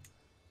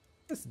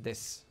 What is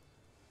this?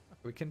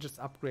 We can just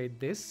upgrade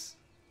this.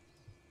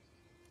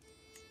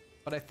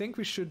 But I think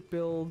we should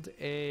build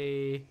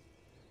a...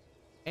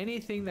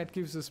 anything that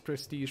gives us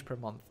prestige per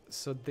month.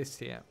 So this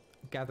here.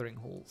 Gathering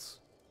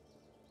halls.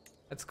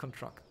 Let's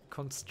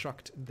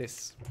construct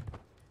this.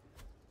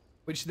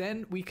 Which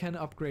then we can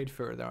upgrade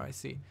further, I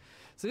see.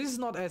 So this is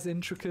not as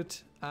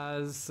intricate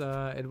as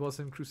it was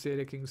in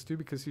Crusader Kings 2,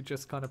 because you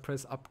just kind of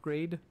press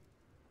upgrade,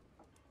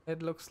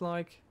 it looks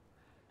like.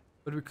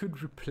 But we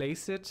could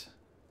replace it.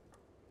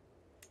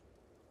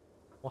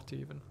 What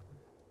even?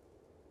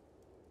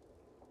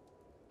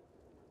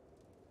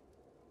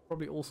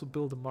 Probably also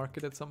build a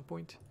market at some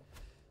point.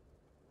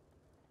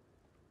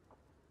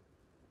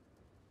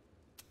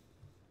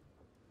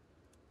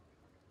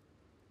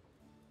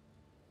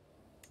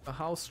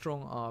 How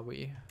strong are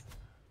we?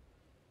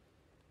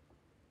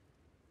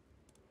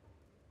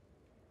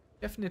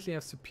 Definitely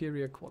have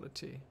superior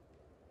quality.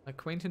 An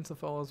acquaintance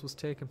of ours was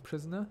taken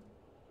prisoner.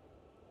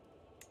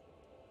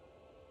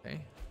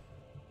 Okay.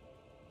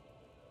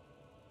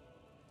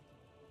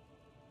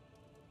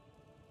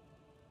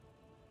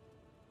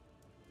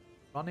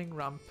 Running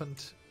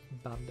rampant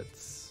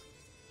bandits.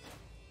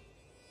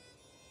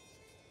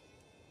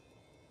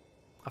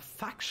 A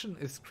faction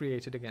is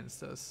created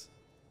against us.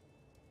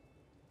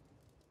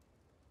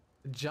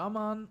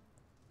 Jamana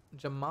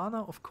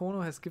of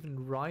Kono has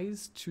given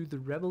rise to the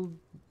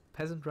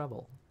peasant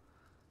rebel.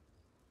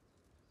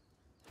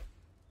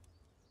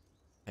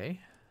 Okay.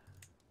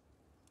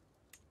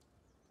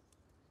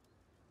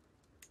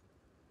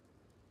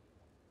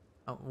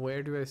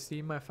 Where do I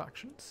see my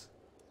factions?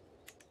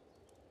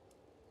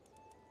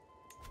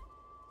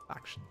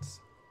 Factions.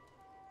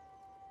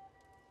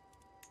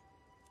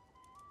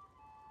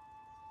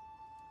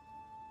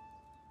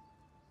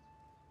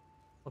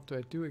 What do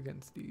I do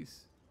against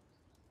these?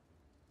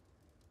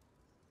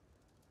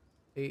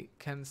 They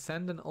can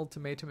send an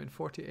ultimatum in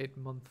 48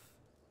 months.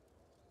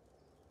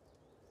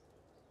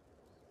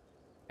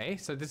 Okay,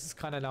 so this is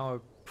kind of now a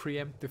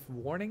preemptive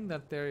warning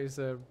that there is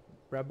a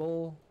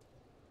rebel,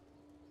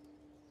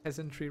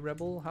 peasantry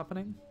rebel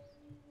happening.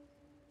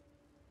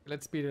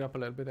 Let's speed it up a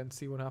little bit and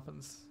see what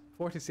happens.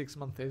 46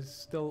 months is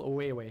still a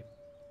way away.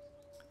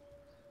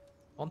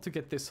 I want to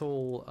get this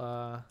whole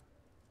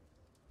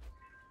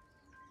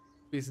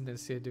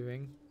business here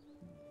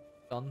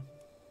done.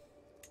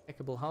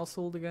 Impeccable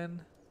household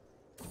again.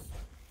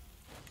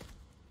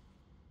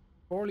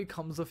 Orly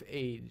comes of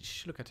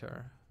age. Look at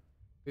her.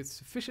 With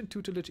sufficient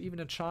tutelage,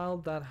 even a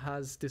child that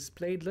has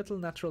displayed little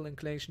natural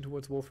inclination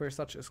towards warfare,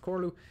 such as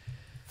Corlu,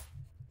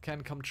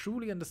 can come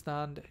truly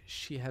understand.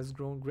 She has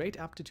grown great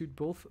aptitude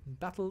both in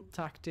battle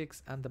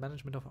tactics and the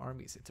management of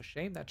armies. It's a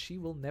shame that she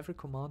will never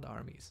command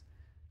armies.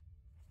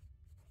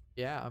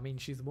 Yeah, I mean,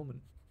 she's a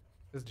woman,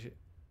 isn't she?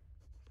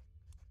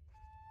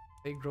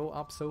 They grow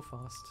up so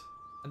fast.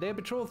 And they're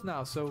betrothed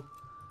now, so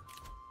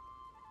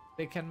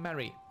they can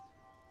marry.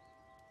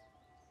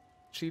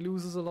 She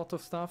loses a lot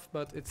of stuff,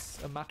 but it's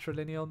a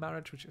matrilineal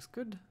marriage, which is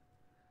good.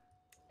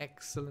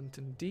 Excellent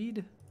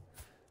indeed.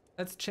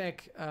 Let's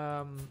check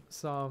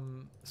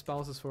some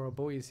spouses for our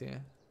boys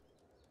here.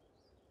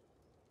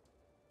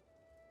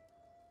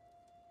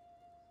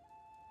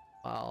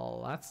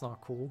 Well, that's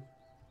not cool.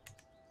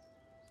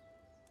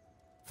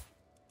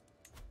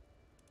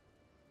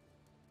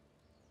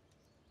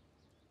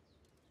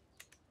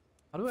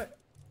 How do I...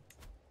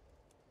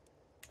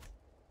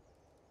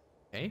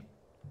 Okay.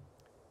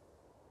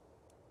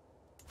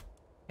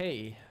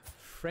 Hey,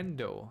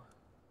 friendo.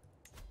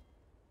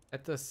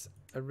 Let us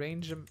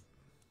arrange a...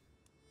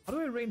 How do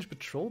I arrange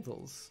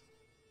betrothals?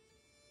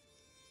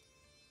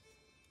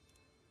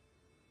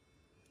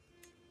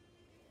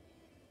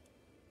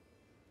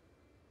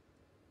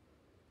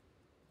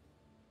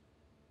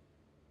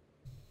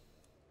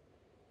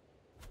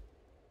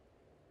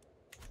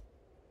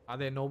 Are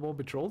there no more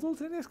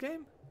betrothals in this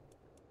game?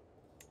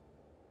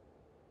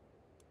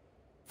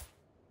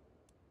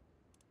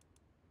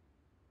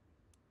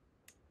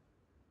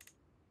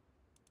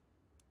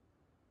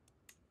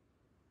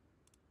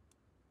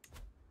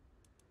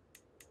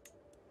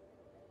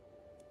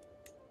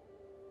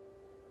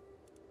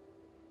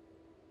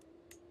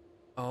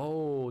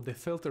 Oh, the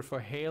filter for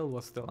hail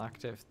was still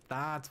active.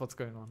 That's what's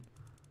going on.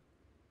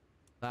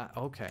 That,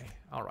 okay.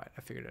 All right,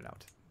 I figured it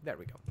out. There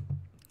we go.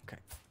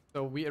 Okay.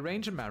 So we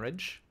arrange a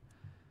marriage.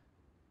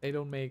 They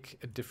don't make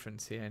a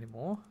difference here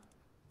anymore.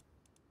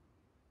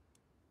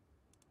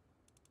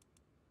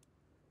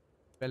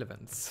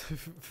 Relevance.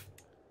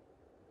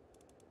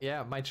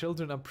 Yeah, my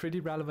children are pretty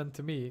relevant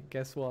to me.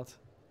 Guess what?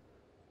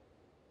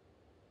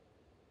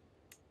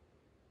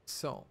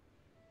 So.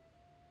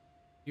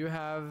 You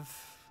have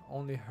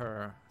only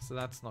her, so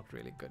that's not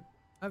really good.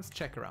 Let's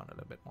check around a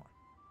little bit more.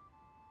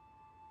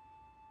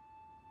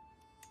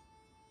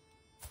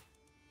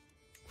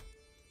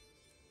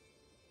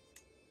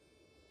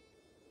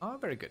 Oh,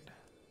 very good.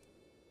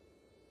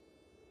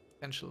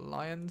 Potential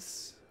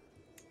alliance.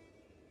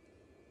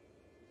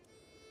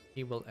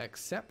 He will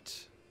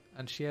accept.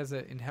 And she has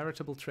an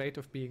inheritable trait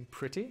of being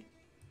pretty.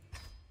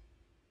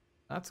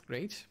 That's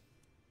great.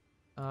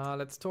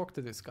 Let's talk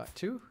to this guy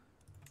too.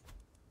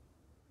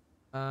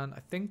 And I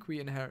think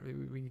we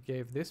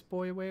gave this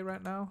boy away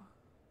right now.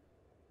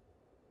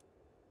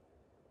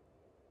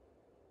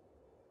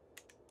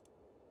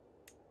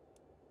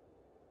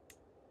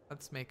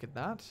 Let's make it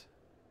that.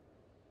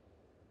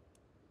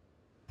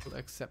 We'll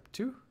accept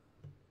 2.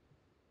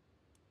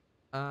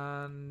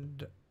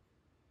 And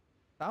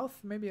south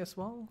maybe as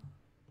well.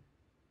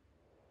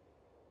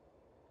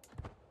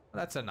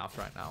 That's enough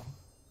right now.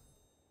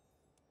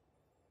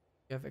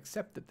 We have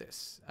accepted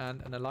this,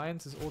 and an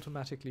alliance is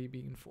automatically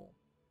being formed.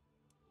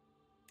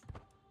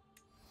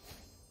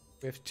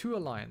 We have 2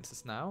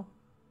 alliances now.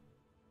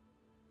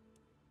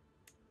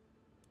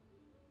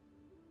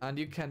 And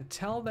you can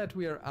tell that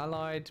we are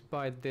allied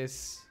by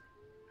this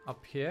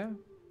up here.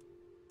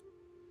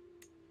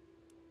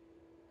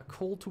 A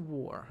call to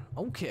war.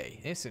 Okay,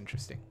 it's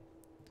interesting.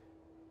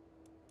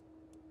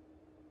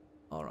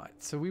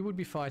 Alright, so we would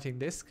be fighting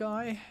this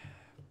guy,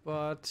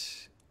 but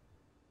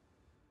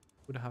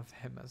would have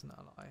him as an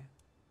ally.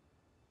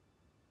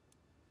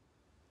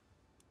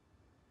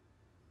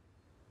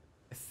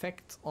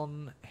 Effect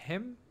on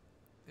him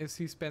is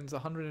he spends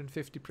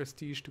 150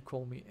 prestige to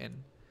call me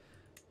in.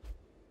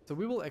 So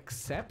we will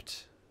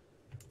accept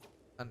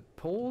and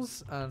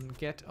pause and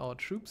get our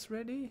troops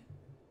ready.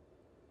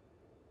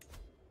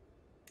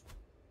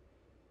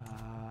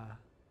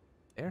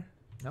 There?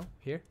 No,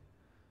 here.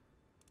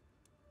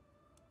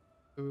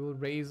 We will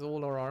raise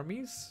all our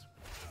armies.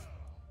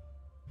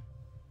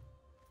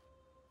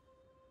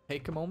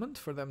 Take a moment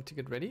for them to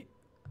get ready.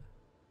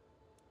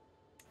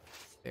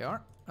 They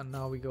are. And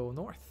now we go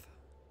north.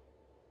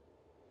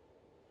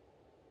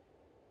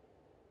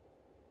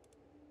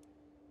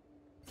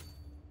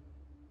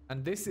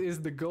 And this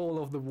is the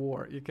goal of the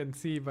war. You can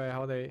see by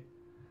how they...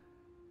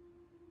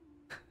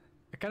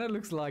 It kind of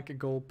looks like a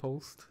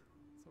goalpost,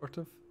 sort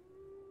of.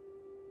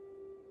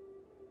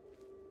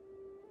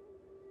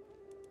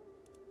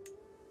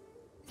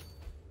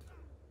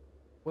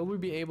 Will we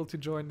be able to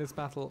join this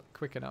battle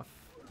quick enough?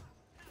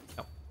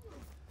 No.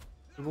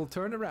 We will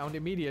turn around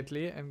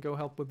immediately and go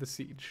help with the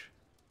siege.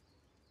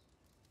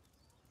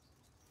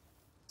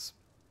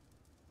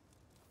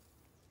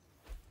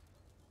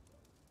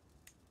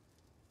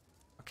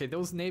 Okay,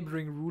 those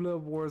neighboring ruler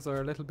wars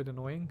are a little bit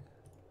annoying.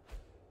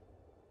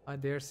 I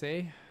dare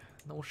say.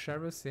 No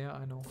sheriffs, yeah,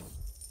 I know.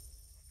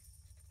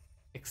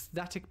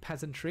 Ecstatic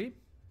peasantry.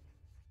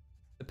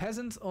 The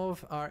peasants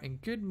are in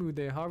good mood.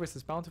 Their harvest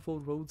is bountiful.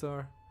 Roads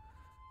are...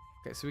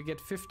 Okay, so we get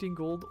 15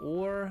 gold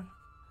or...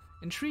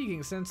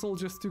 Intriguing, send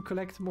soldiers to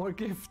collect more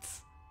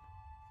gifts.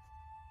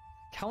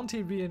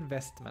 County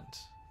reinvestment.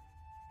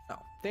 No,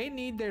 they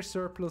need their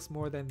surplus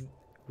more than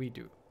we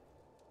do.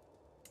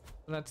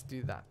 Let's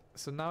do that.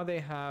 So now they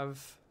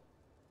have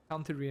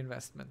county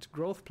reinvestment.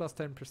 Growth plus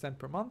 10%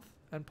 per month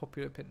and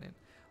popular opinion.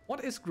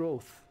 What is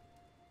growth?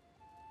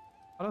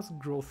 How does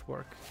growth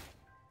work?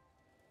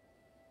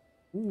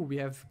 Ooh, we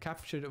have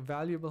captured a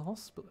valuable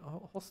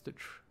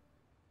hostage.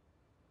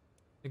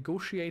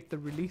 Negotiate the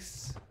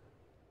release.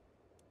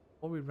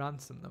 Or we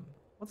ransom them.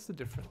 What's the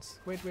difference?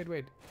 Wait.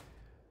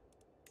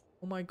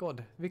 Oh my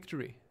god,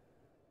 victory.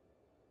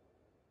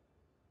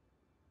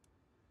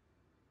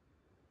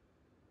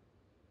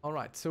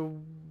 Alright, so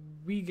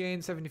we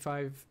gain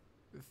 75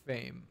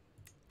 fame.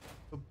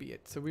 So be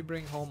it. So we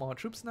bring home our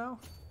troops now.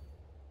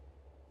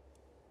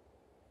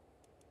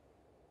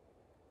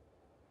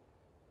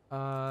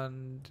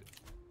 And...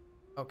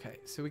 Okay,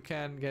 so we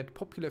can get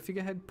popular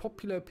figurehead,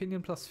 popular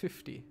opinion plus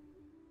 50.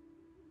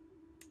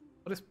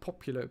 What is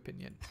popular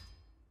opinion?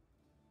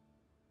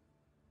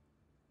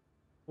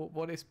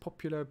 What is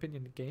popular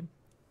opinion game?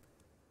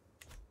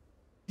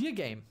 Dear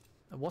game,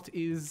 what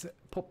is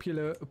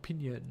popular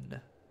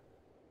opinion?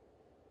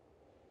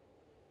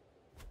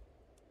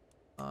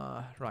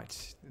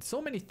 Right.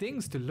 So many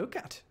things to look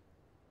at.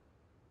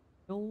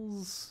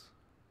 Hills,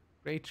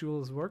 Great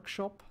Jewel's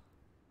Workshop.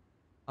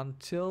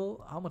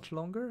 Until how much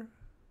longer?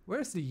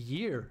 Where's the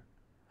year?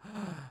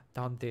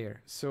 Down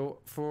there. So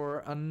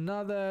for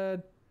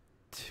another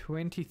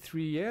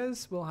 23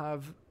 years, we'll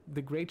have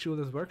the Great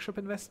Jewel's Workshop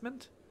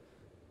investment,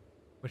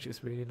 which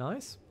is really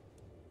nice.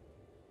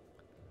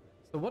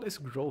 So what is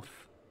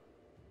growth?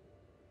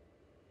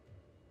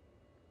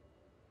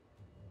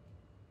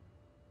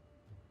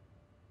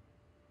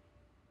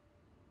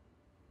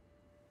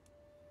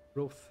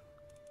 Growth.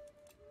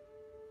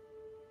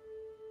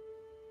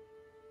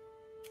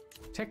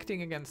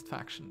 Protecting against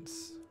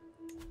factions.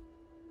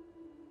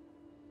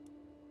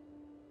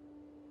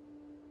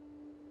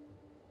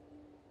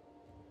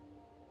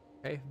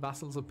 Okay,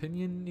 vassal's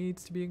opinion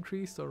needs to be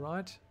increased,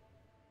 alright.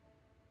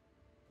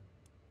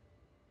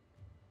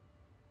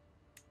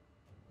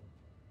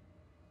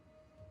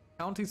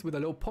 Counties with a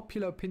low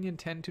popular opinion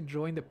tend to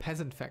join the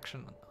peasant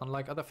faction.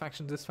 Unlike other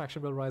factions, this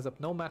faction will rise up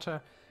no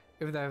matter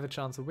if they have a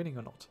chance of winning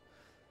or not.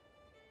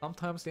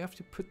 Sometimes they have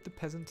to put the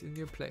peasant in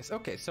your place.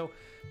 Okay, so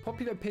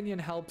popular opinion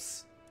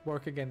helps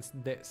work against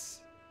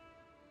this.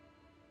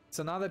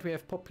 So now that we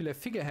have popular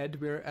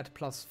figurehead, we're at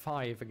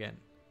 +5 again.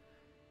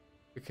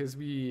 Because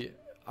we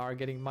are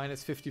getting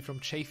 -50 from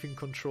chafing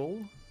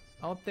control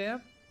out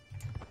there.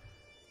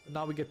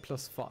 Now we get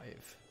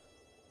 +5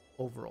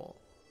 overall.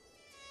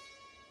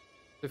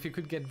 If you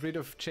could get rid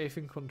of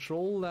chafing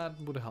control, that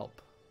would help.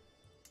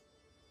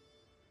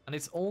 And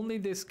it's only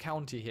this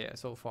county here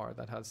so far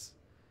that has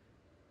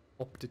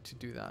opted to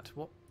do that.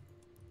 What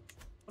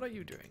are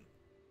you doing?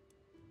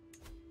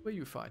 Who are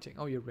you fighting?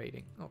 Oh, you're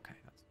raiding. Okay.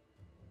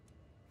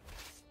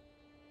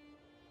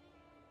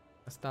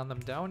 I stand them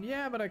down.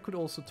 Yeah, but I could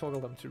also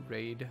toggle them to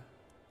raid.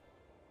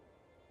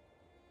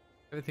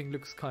 Everything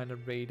looks kind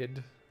of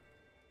raided.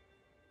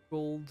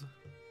 Gold.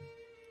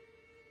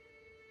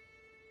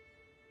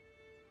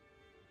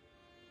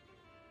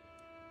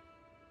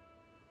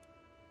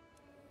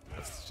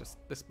 Let's just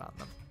disband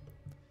them.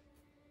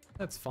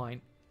 That's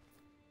fine.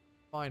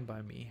 Fine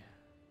by me.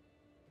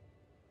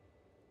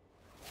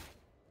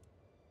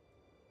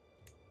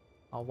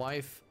 Our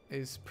wife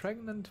is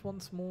pregnant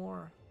once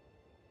more.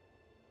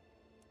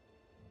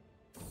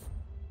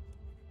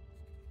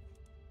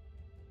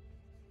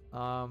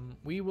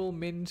 We will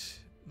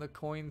mint the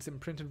coins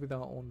imprinted with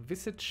our own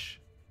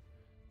visage.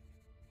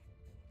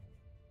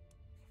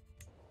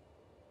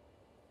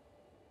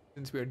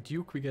 Since we're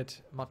Duke, we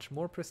get much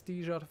more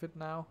prestige out of it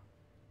now.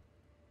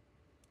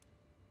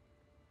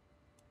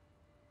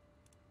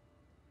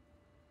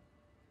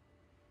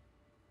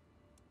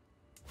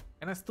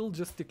 Can I still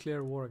just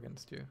declare war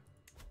against you?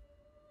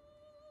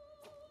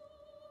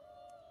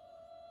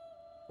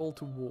 Call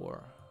to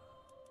war.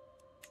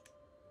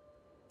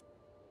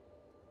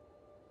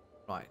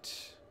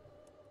 Right.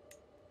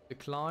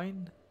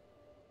 Decline.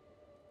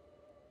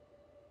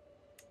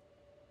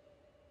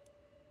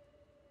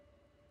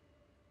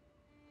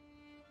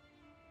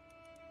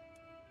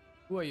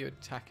 Who are you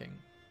attacking?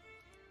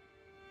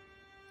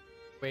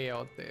 Way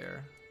out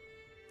there.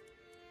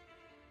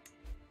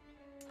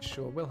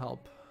 Sure, we'll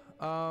help.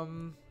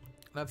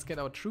 Let's get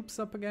our troops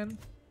up again.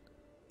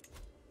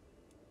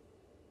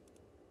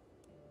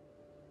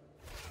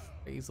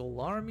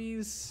 Basal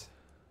armies.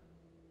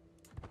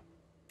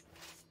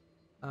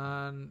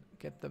 And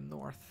get them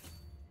north.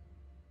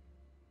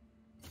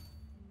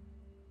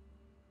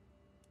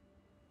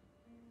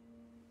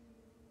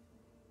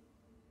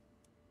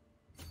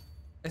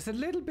 It's a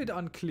little bit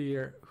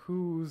unclear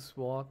who's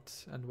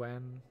what and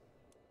when.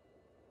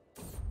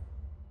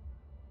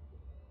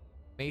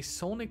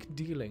 Masonic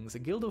dealings. A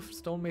guild of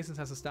stonemasons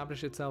has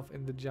established itself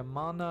in the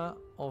Jamana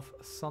of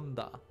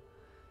Sunda.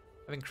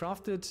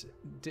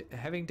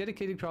 Having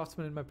dedicated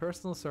craftsmen in my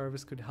personal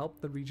service could help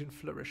the region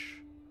flourish.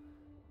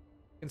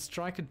 We can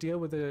strike a deal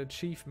with a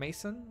chief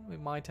mason. We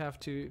might have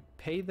to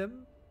pay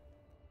them,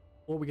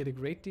 or we get a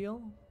great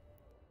deal,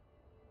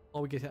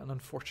 or we get an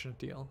unfortunate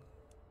deal.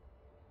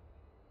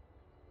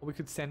 Or we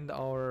could send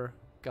our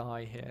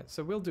guy here.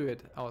 So we'll do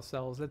it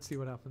ourselves. Let's see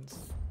what happens.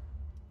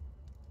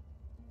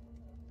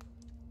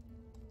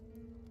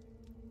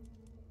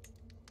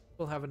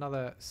 We'll have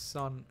another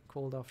son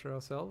called after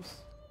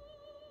ourselves.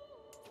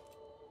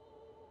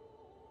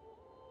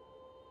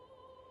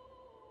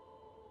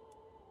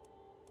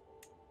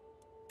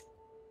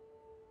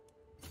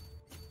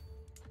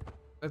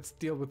 Let's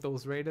deal with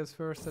those raiders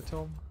first at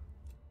home.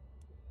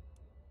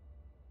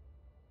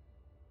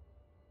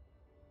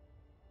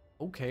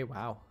 Okay,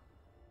 wow.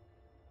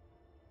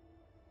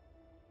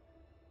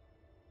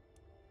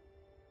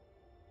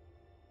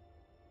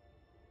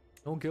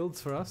 No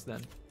guilds for us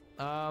then.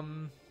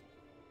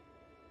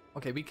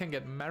 Okay, we can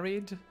get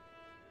married.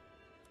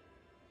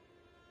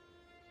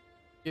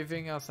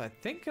 Giving us, I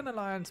think, an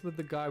alliance with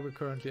the guy we're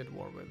currently at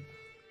war with.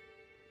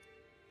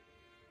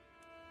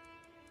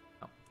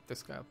 Oh,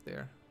 this guy up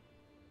there.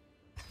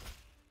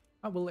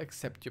 I will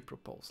accept your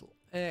proposal.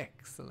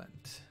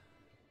 Excellent.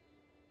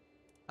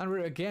 And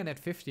we're again at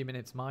 50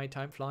 minutes. My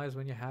time flies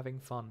when you're having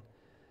fun.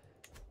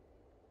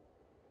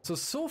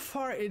 So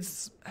far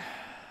it's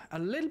a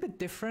little bit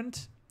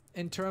different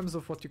in terms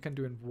of what you can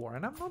do in war.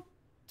 And I'm not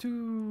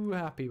too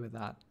happy with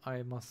that,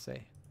 I must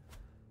say.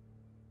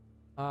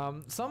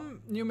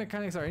 Some new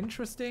mechanics are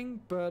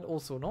interesting, but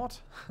also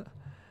not.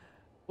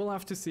 We'll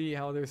have to see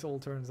how this all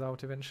turns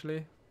out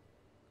eventually.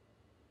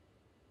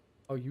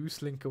 Oh, you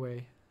slink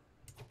away.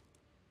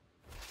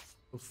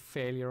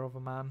 Failure of a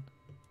man.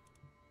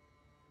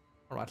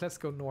 Alright, let's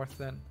go north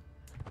then.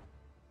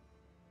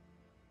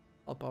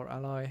 Help our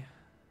ally.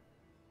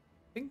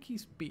 I think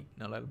he's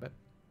beaten a little bit.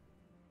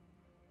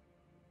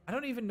 I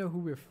don't even know who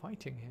we're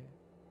fighting here.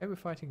 Maybe we're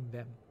fighting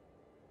them.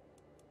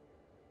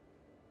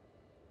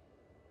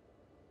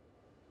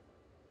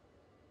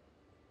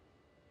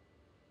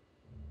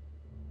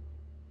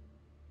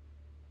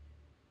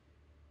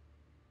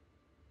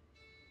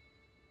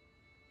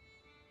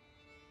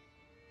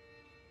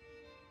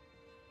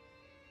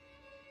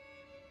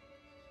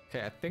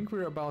 Okay, I think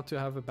we're about to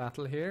have a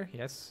battle here.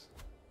 Yes.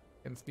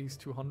 Against these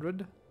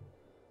 200.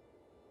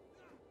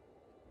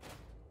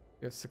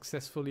 We have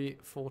successfully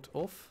fought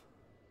off.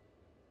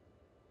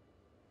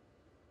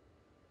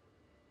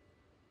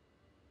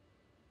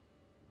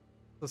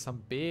 There's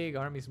some big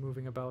armies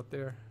moving about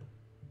there.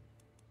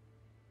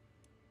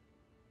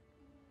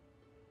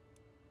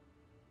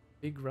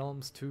 Big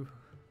realms too.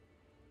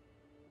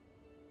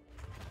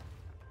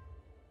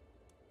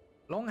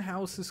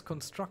 Longhouses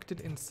constructed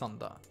in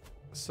Sunda.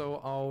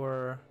 So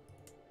our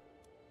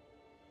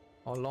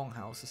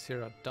longhouses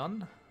here are done.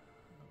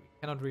 We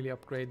cannot really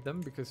upgrade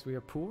them because we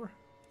are poor.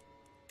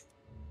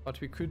 But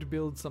we could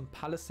build some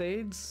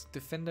palisades.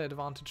 Defender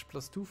advantage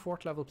 +2,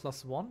 fort level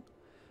 +1.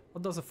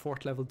 What does a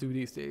fort level do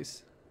these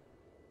days?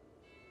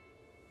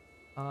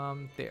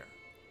 There.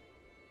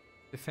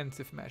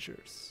 Defensive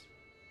measures.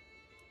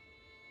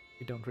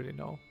 We don't really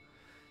know.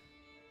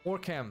 War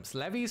camps.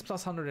 Levies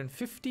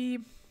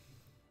 +150.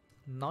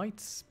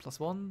 Knights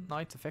 +1.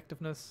 Knights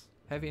effectiveness.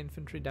 Heavy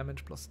infantry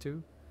damage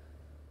 +2.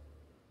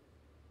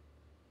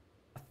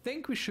 I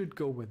think we should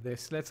go with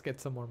this. Let's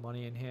get some more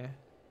money in here.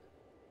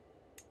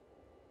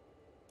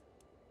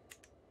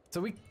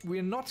 So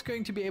we're not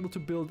going to be able to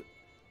build...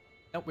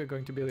 No, we're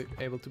going to be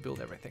able to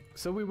build everything.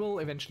 So we will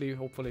eventually,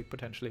 hopefully,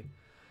 potentially,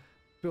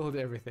 build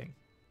everything.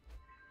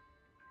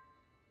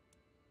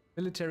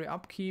 Military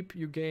upkeep.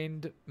 You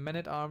gained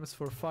men-at-arms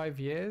for 5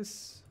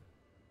 years.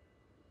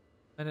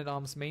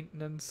 Men-at-arms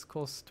maintenance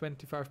costs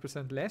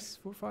 25% less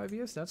for 5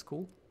 years. That's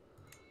cool.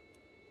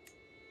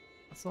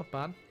 That's not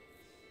bad.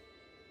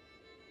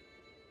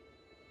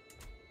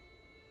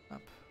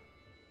 Up.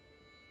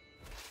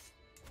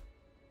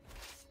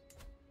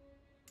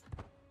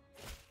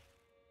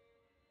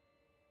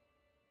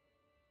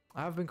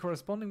 I have been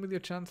corresponding with your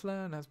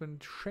Chancellor and has been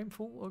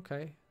shameful.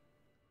 Okay.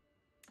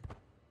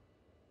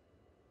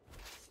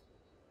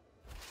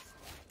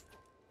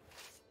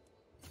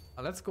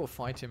 Let's go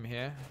fight him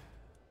here.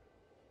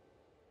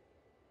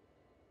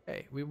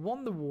 Okay, we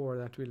won the war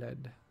that we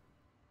led.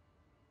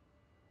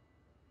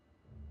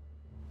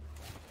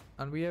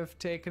 And we have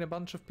taken a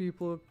bunch of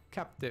people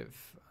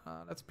captive.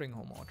 Let's bring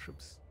home our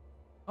troops.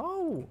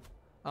 Oh!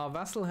 Our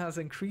vassal has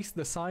increased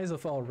the size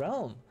of our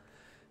realm.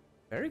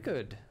 Very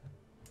good.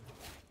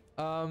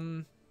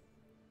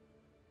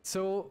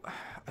 So,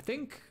 I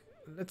think...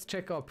 Let's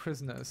check our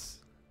prisoners.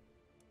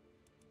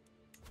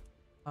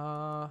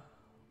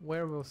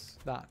 Where was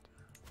that?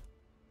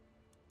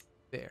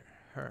 There,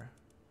 her.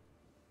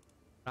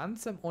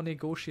 Ransom or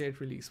negotiate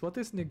release. What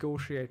is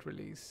negotiate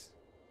release?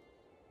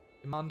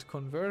 Demand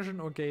conversion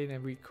or gain a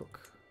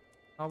recook.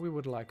 Oh, we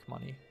would like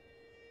money.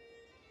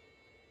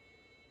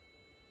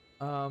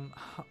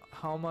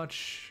 How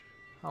much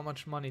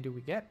money do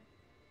we get?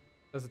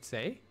 Does it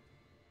say?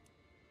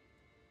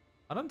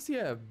 I don't see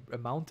a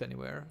amount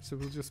anywhere, so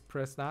we'll just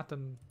press that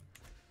and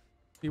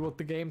see what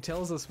the game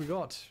tells us we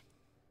got.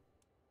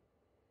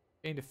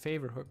 Gained a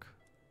favor hook.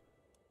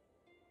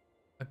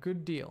 A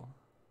good deal.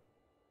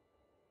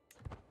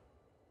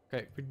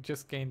 Okay, we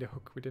just gained a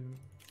hook, we didn't...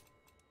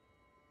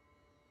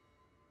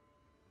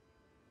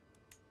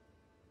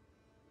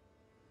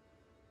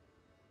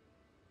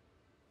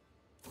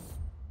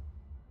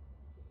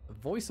 A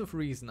voice of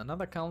reason,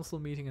 another council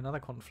meeting, another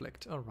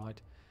conflict.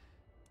 Alright.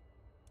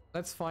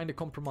 Let's find a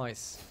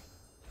compromise.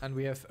 And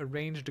we have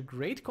arranged a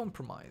great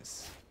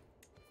compromise.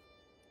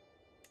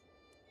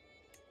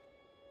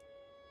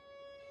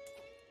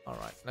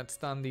 Alright, let's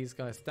stand these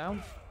guys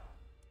down.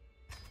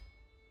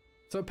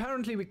 So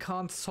apparently we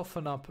can't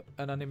soften up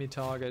an enemy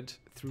target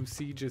through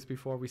sieges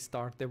before we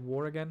start the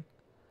war again.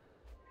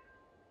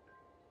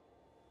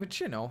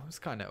 Which, you know, is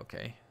kind of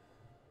okay.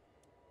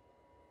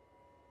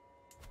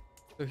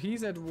 So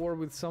he's at war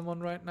with someone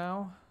right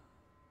now.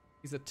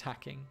 He's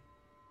attacking.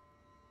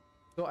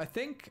 So I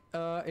think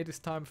it is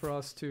time for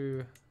us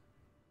to...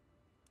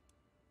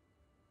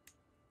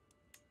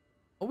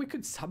 Oh, we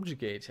could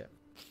subjugate him.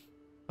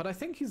 But I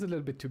think he's a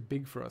little bit too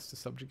big for us to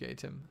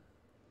subjugate him.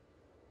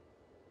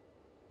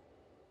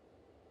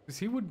 Because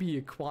he would be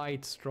a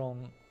quite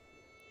strong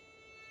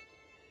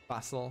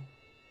vassal.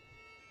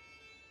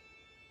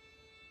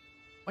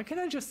 Why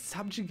can't I just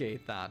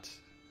subjugate that?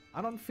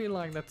 I don't feel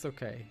like that's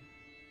okay.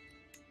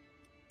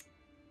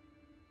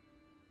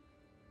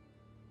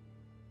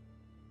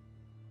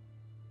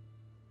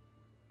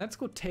 Let's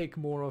go take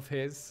more of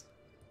his.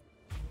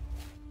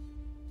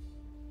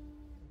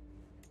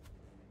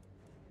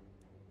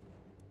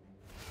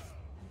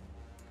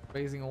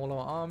 Raising all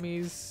our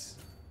armies.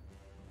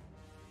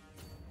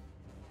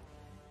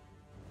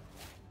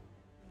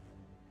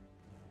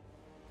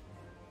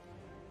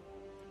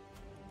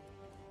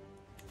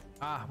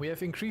 Ah, we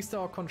have increased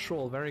our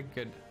control. Very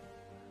good.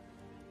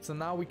 So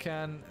now we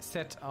can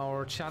set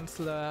our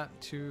Chancellor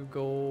to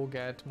go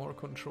get more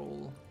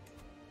control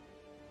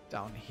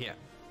down here.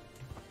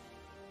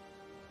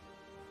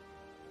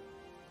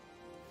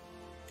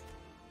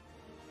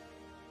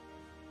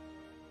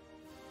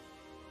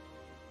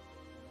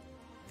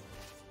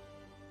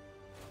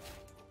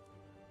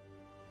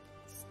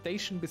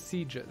 Station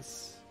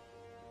besiegers.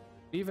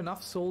 We have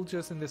enough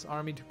soldiers in this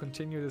army to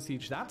continue the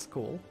siege. That's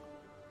cool.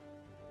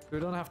 We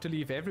don't have to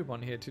leave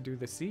everyone here to do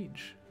the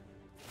siege.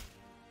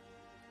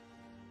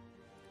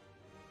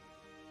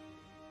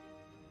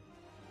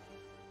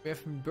 We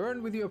have been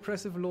burned with your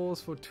oppressive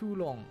laws for too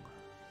long.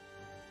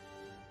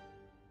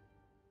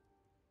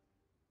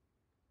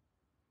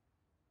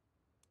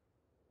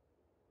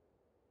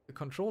 The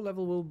control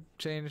level will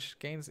change,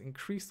 gains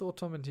increased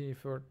autonomy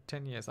for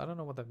 10 years. I don't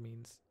know what that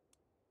means.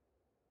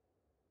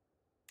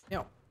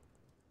 Yeah,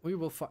 we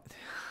will fight.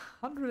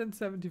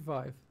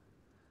 175.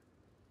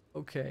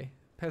 Okay,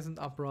 peasant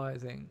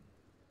uprising.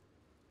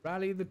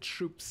 Rally the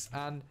troops,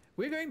 and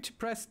we're going to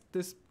press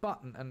this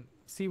button and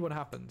see what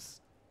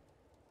happens.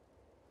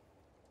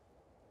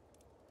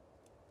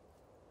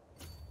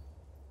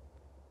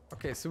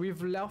 Okay, so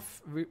we've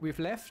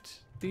left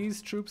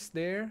these troops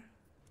there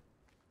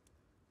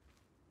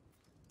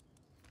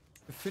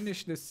to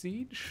finish the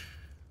siege.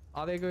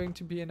 Are they going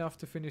to be enough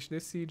to finish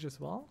this siege as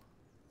well?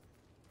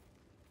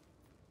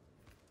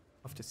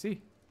 Have to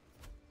see.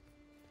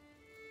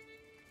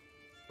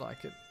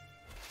 Like it.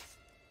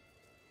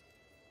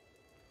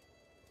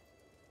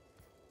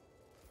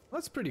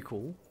 That's pretty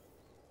cool.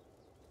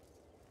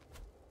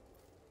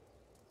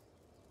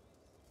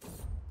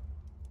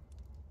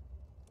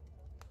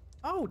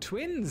 Oh,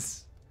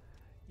 twins!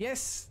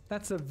 Yes,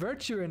 that's a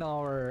virtue in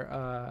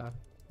our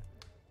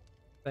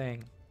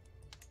thing.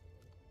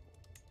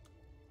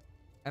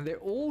 And they're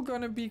all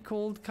gonna be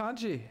called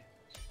Kaji.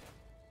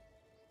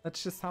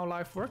 That's just how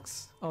life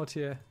works out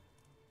here.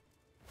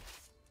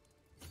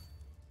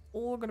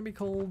 All gonna be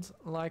called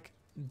like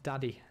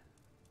Daddy.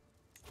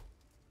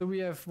 So we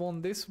have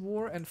won this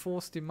war and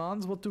forced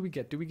demands. What do we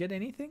get? Do we get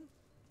anything?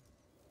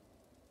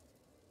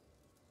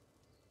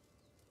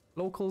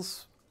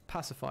 Locals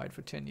pacified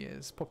for 10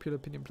 years. Popular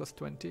opinion plus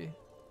 20.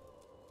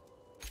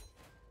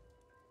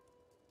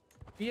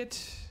 Be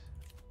it.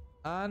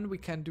 And we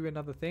can do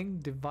another thing.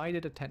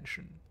 Divided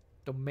attention.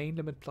 Domain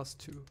limit plus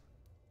 2.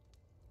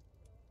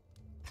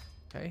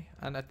 Okay,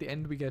 and at the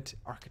end we get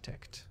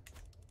architect.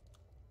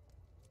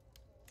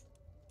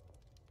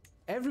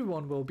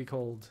 Everyone will be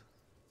called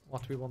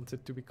what we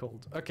wanted to be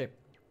called. Okay,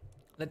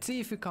 let's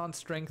see if we can't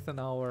strengthen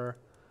our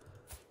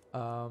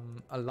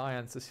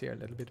alliances here a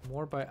little bit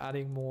more by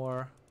adding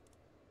more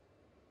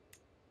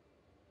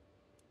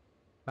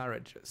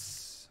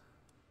marriages.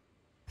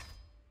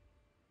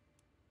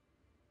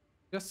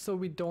 Just so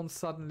we don't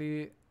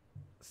suddenly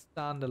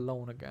stand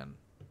alone again.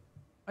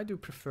 I do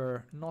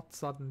prefer not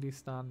suddenly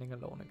standing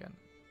alone again.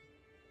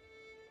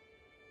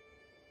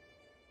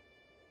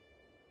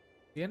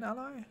 Be an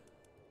ally?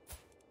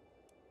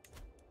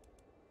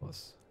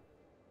 Was.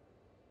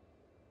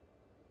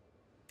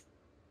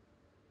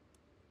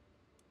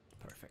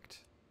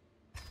 Perfect.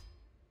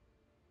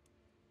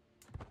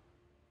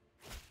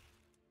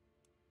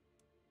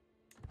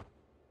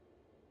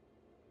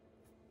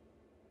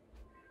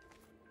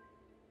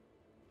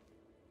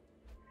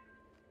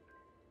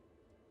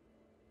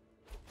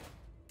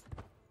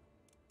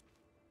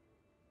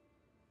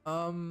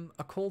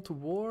 A call to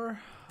war,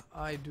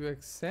 I do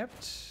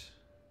accept.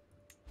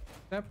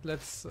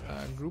 Let's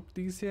group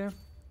these here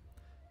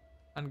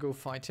and go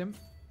fight him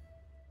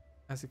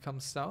as he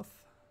comes south.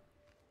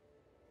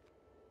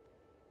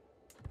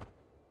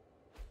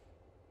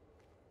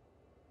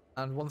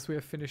 And once we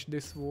have finished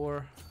this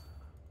war,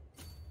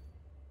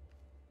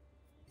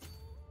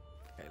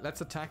 okay,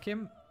 let's attack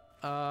him.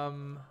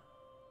 The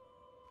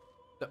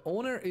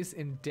owner is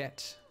in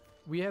debt.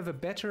 We have a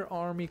better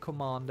army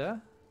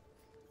commander.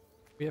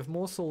 We have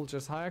more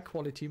soldiers, higher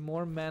quality,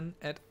 more men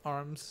at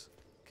arms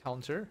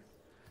counter.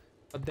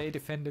 But they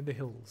defend in the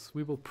hills.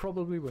 We will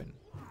probably win.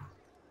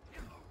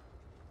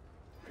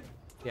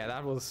 Yeah,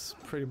 that was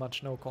pretty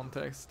much no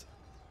context.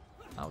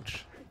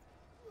 Ouch.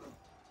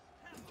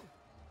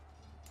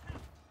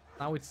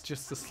 Now it's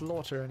just a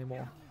slaughter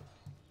anymore.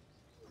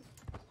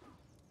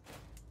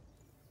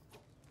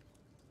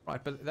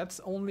 Right, but that's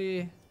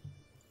only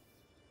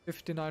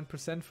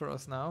 59% for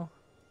us now.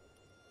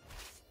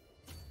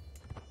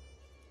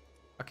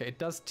 Okay, it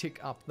does tick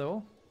up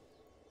though.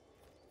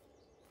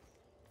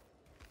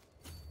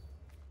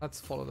 Let's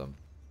follow them.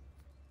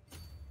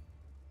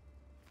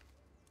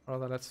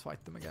 Rather, let's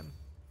fight them again.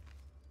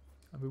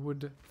 And we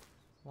would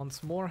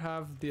once more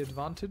have the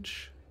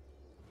advantage.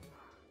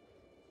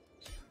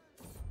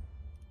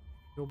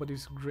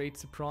 Nobody's great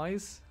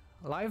surprise.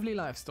 Lively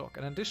livestock.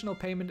 An additional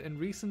payment in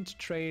recent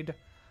trade.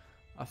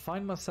 I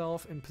find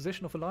myself in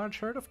possession of a large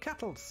herd of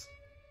cattle.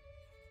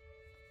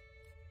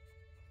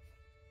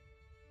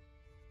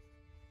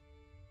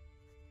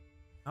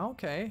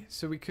 Okay,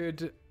 so we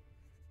could...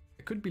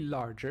 It could be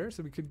larger,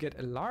 so we could get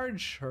a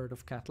large herd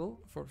of cattle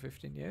for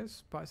 15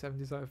 years by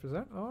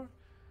 75%, or...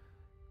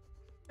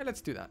 Yeah,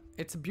 let's do that.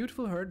 It's a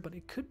beautiful herd, but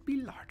it could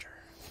be larger.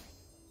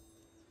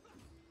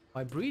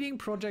 My breeding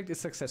project is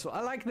successful.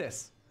 I like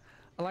this.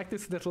 I like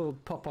this little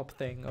pop-up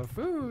thing of,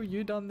 ooh,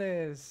 you done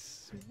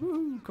this.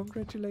 Woo,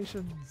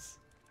 congratulations.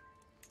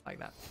 Like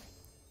that.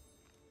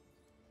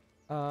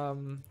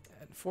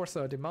 Enforce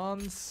our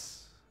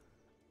demands.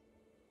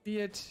 Be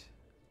it.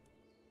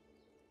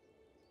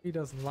 He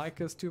doesn't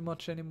like us too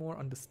much anymore,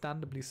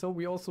 understandably so.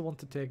 We also want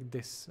to take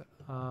this.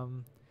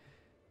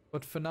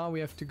 But for now we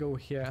have to go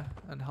here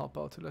and help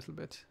out a little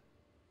bit.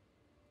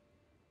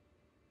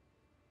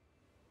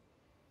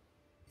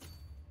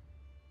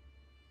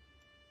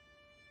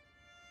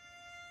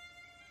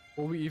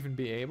 Will we even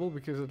be able?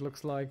 Because it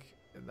looks like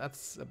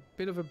that's a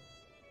bit of a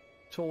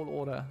tall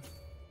order.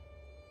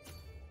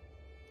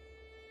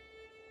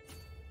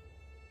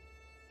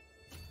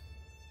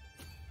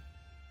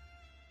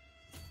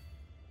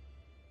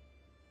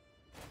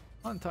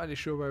 Not entirely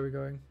sure where we're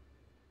going.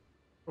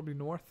 Probably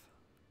north.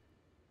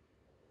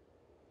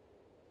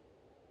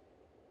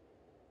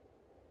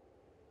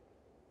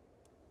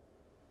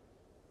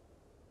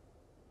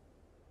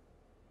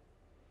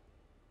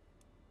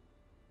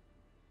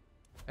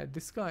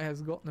 This guy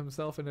has gotten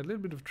himself in a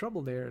little bit of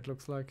trouble there, it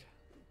looks like.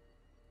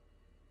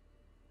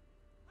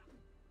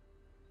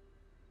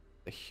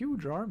 A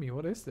huge army,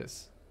 what is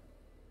this?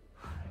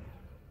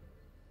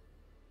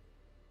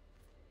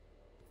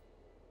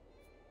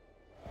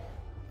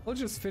 We'll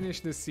just finish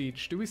this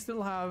siege. Do we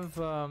still have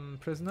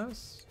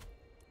prisoners?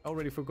 I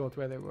already forgot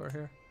where they were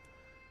here.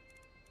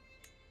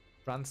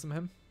 Ransom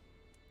him.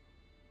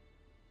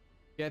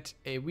 Get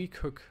a weak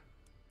hook.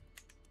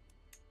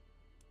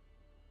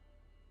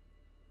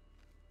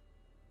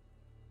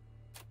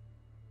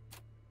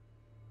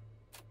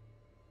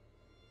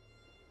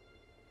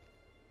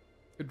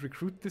 Could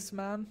recruit this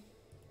man.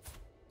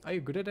 Are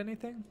you good at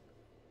anything?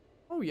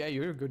 Oh yeah,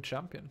 you're a good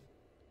champion.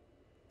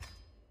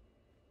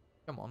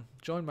 Come on,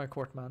 join my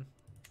court, man.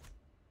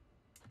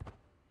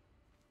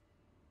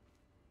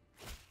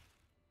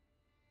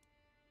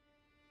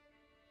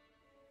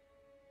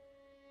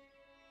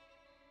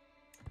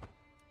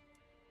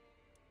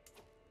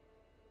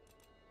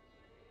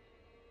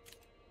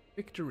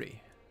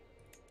 Victory.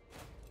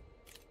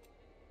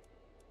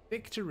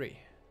 Victory.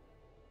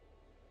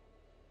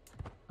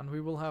 And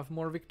we will have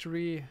more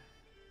victory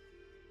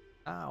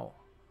now.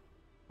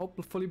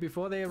 Hopefully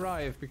before they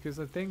arrive, because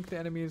I think the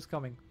enemy is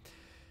coming.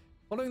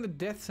 Following the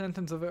death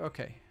sentence of...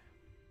 Okay.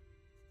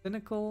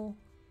 Cynical.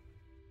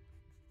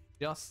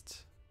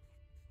 Just.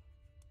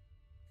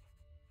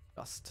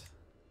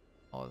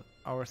 Oh,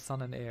 our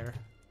son and heir.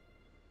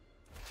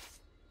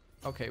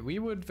 Okay, we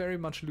would very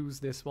much lose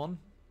this one.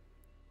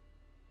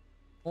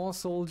 More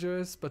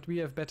soldiers, but we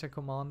have better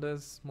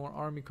commanders. More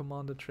army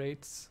commander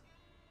traits.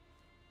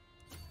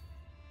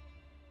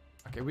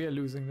 Okay, we are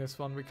losing this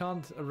one. We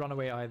can't run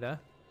away either.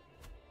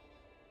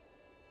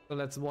 So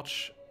let's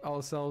watch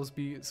ourselves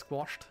be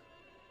squashed.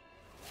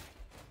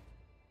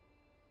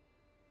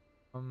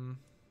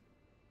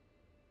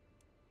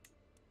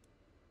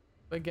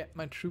 I get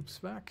my troops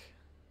back.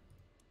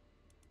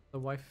 The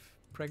wife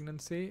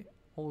pregnancy,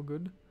 all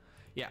good.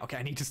 Yeah, okay,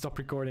 I need to stop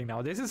recording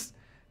now. This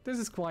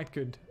is quite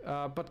good,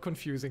 but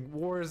confusing.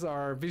 Wars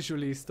are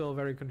visually still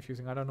very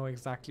confusing. I don't know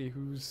exactly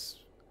who's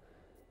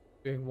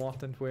doing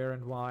what and where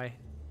and why.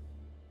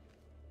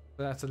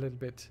 But that's a little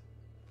bit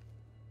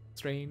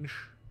strange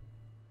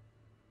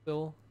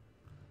still.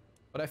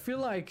 But I feel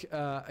like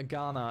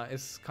Ghana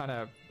is kind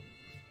of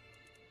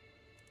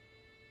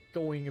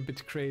going a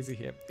bit crazy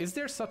here. Is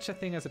there such a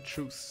thing as a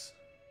truce?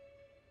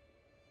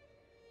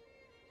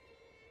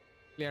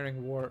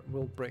 Declaring war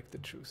will break the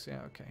truce. Yeah,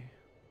 okay.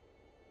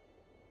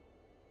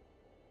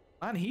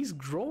 Man, he's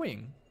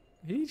growing.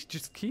 He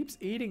just keeps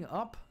eating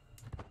up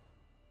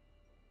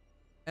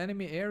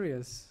enemy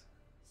areas.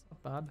 It's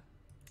not bad.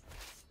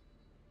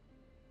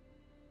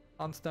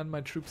 Can't stand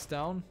my troops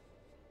down.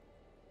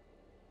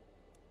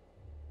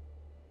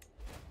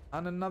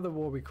 And another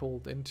war we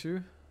called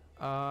into.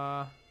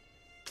 I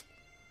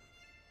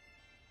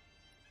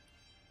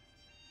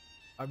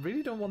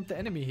really don't want the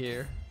enemy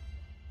here.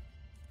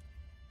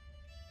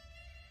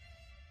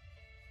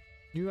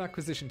 New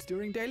acquisitions.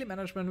 During daily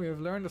management, we have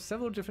learned of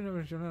several different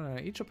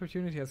opportunities. Each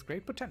opportunity has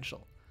great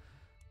potential.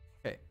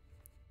 Okay.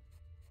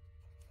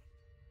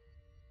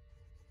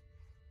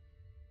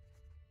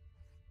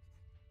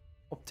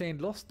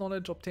 Obtained lost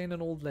knowledge. Obtained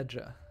an old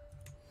ledger.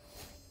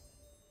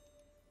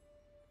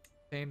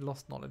 Obtain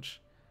lost knowledge.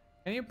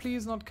 Can you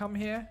please not come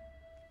here?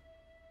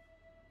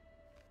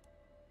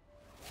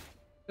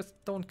 Just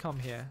don't come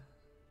here.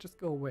 Just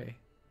go away.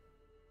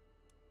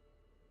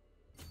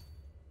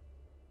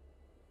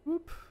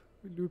 Whoop.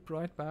 We loop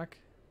right back.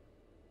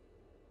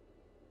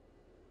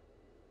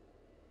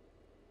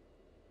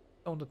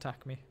 Don't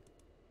attack me.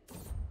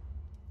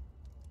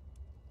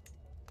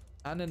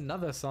 And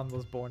another son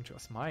was born to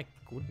us. My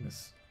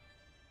goodness.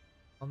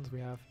 Sons we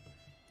have.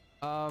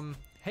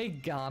 Hey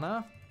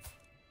Ghana.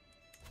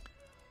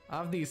 I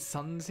have these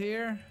sons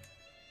here.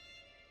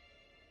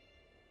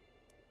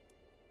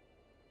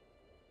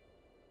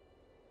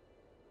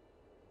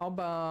 How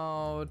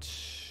about...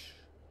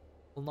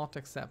 Will not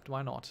accept.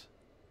 Why not?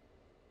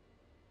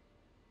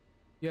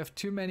 You have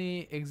too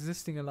many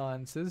existing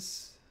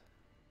alliances.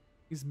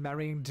 He's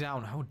marrying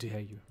down. How dare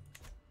you?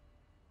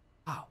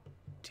 How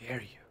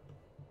dare you?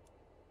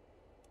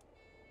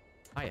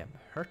 I am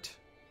hurt.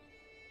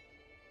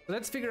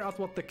 Let's figure out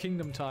what the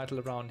kingdom title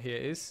around here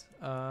is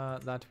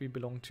that we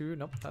belong to.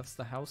 Nope, that's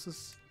the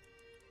houses.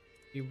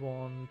 We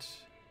want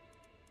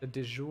the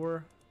de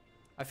jure.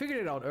 I figured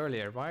it out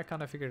earlier. Why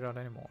can't I figure it out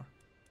anymore?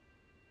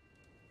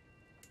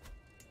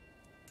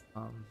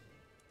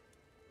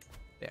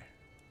 There.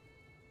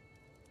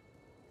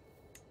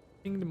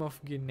 Kingdom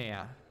of Guinea.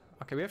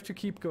 Okay, we have to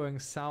keep going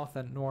south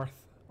and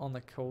north on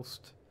the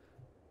coast.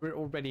 We're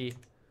already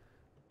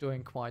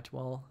doing quite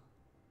well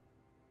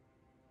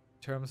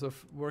in terms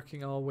of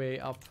working our way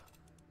up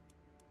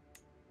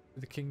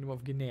to the Kingdom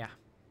of Guinea.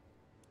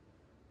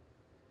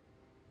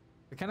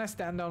 So can I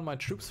stand down my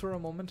troops for a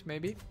moment,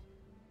 maybe?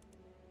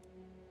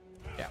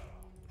 Yeah,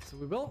 so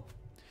we will.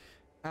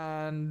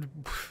 And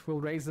we'll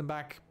raise them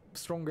back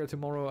stronger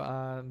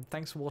tomorrow.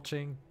 Thanks for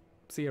watching.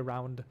 See you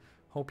around.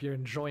 Hope you're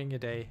enjoying your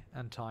day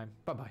and time.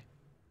 Bye-bye.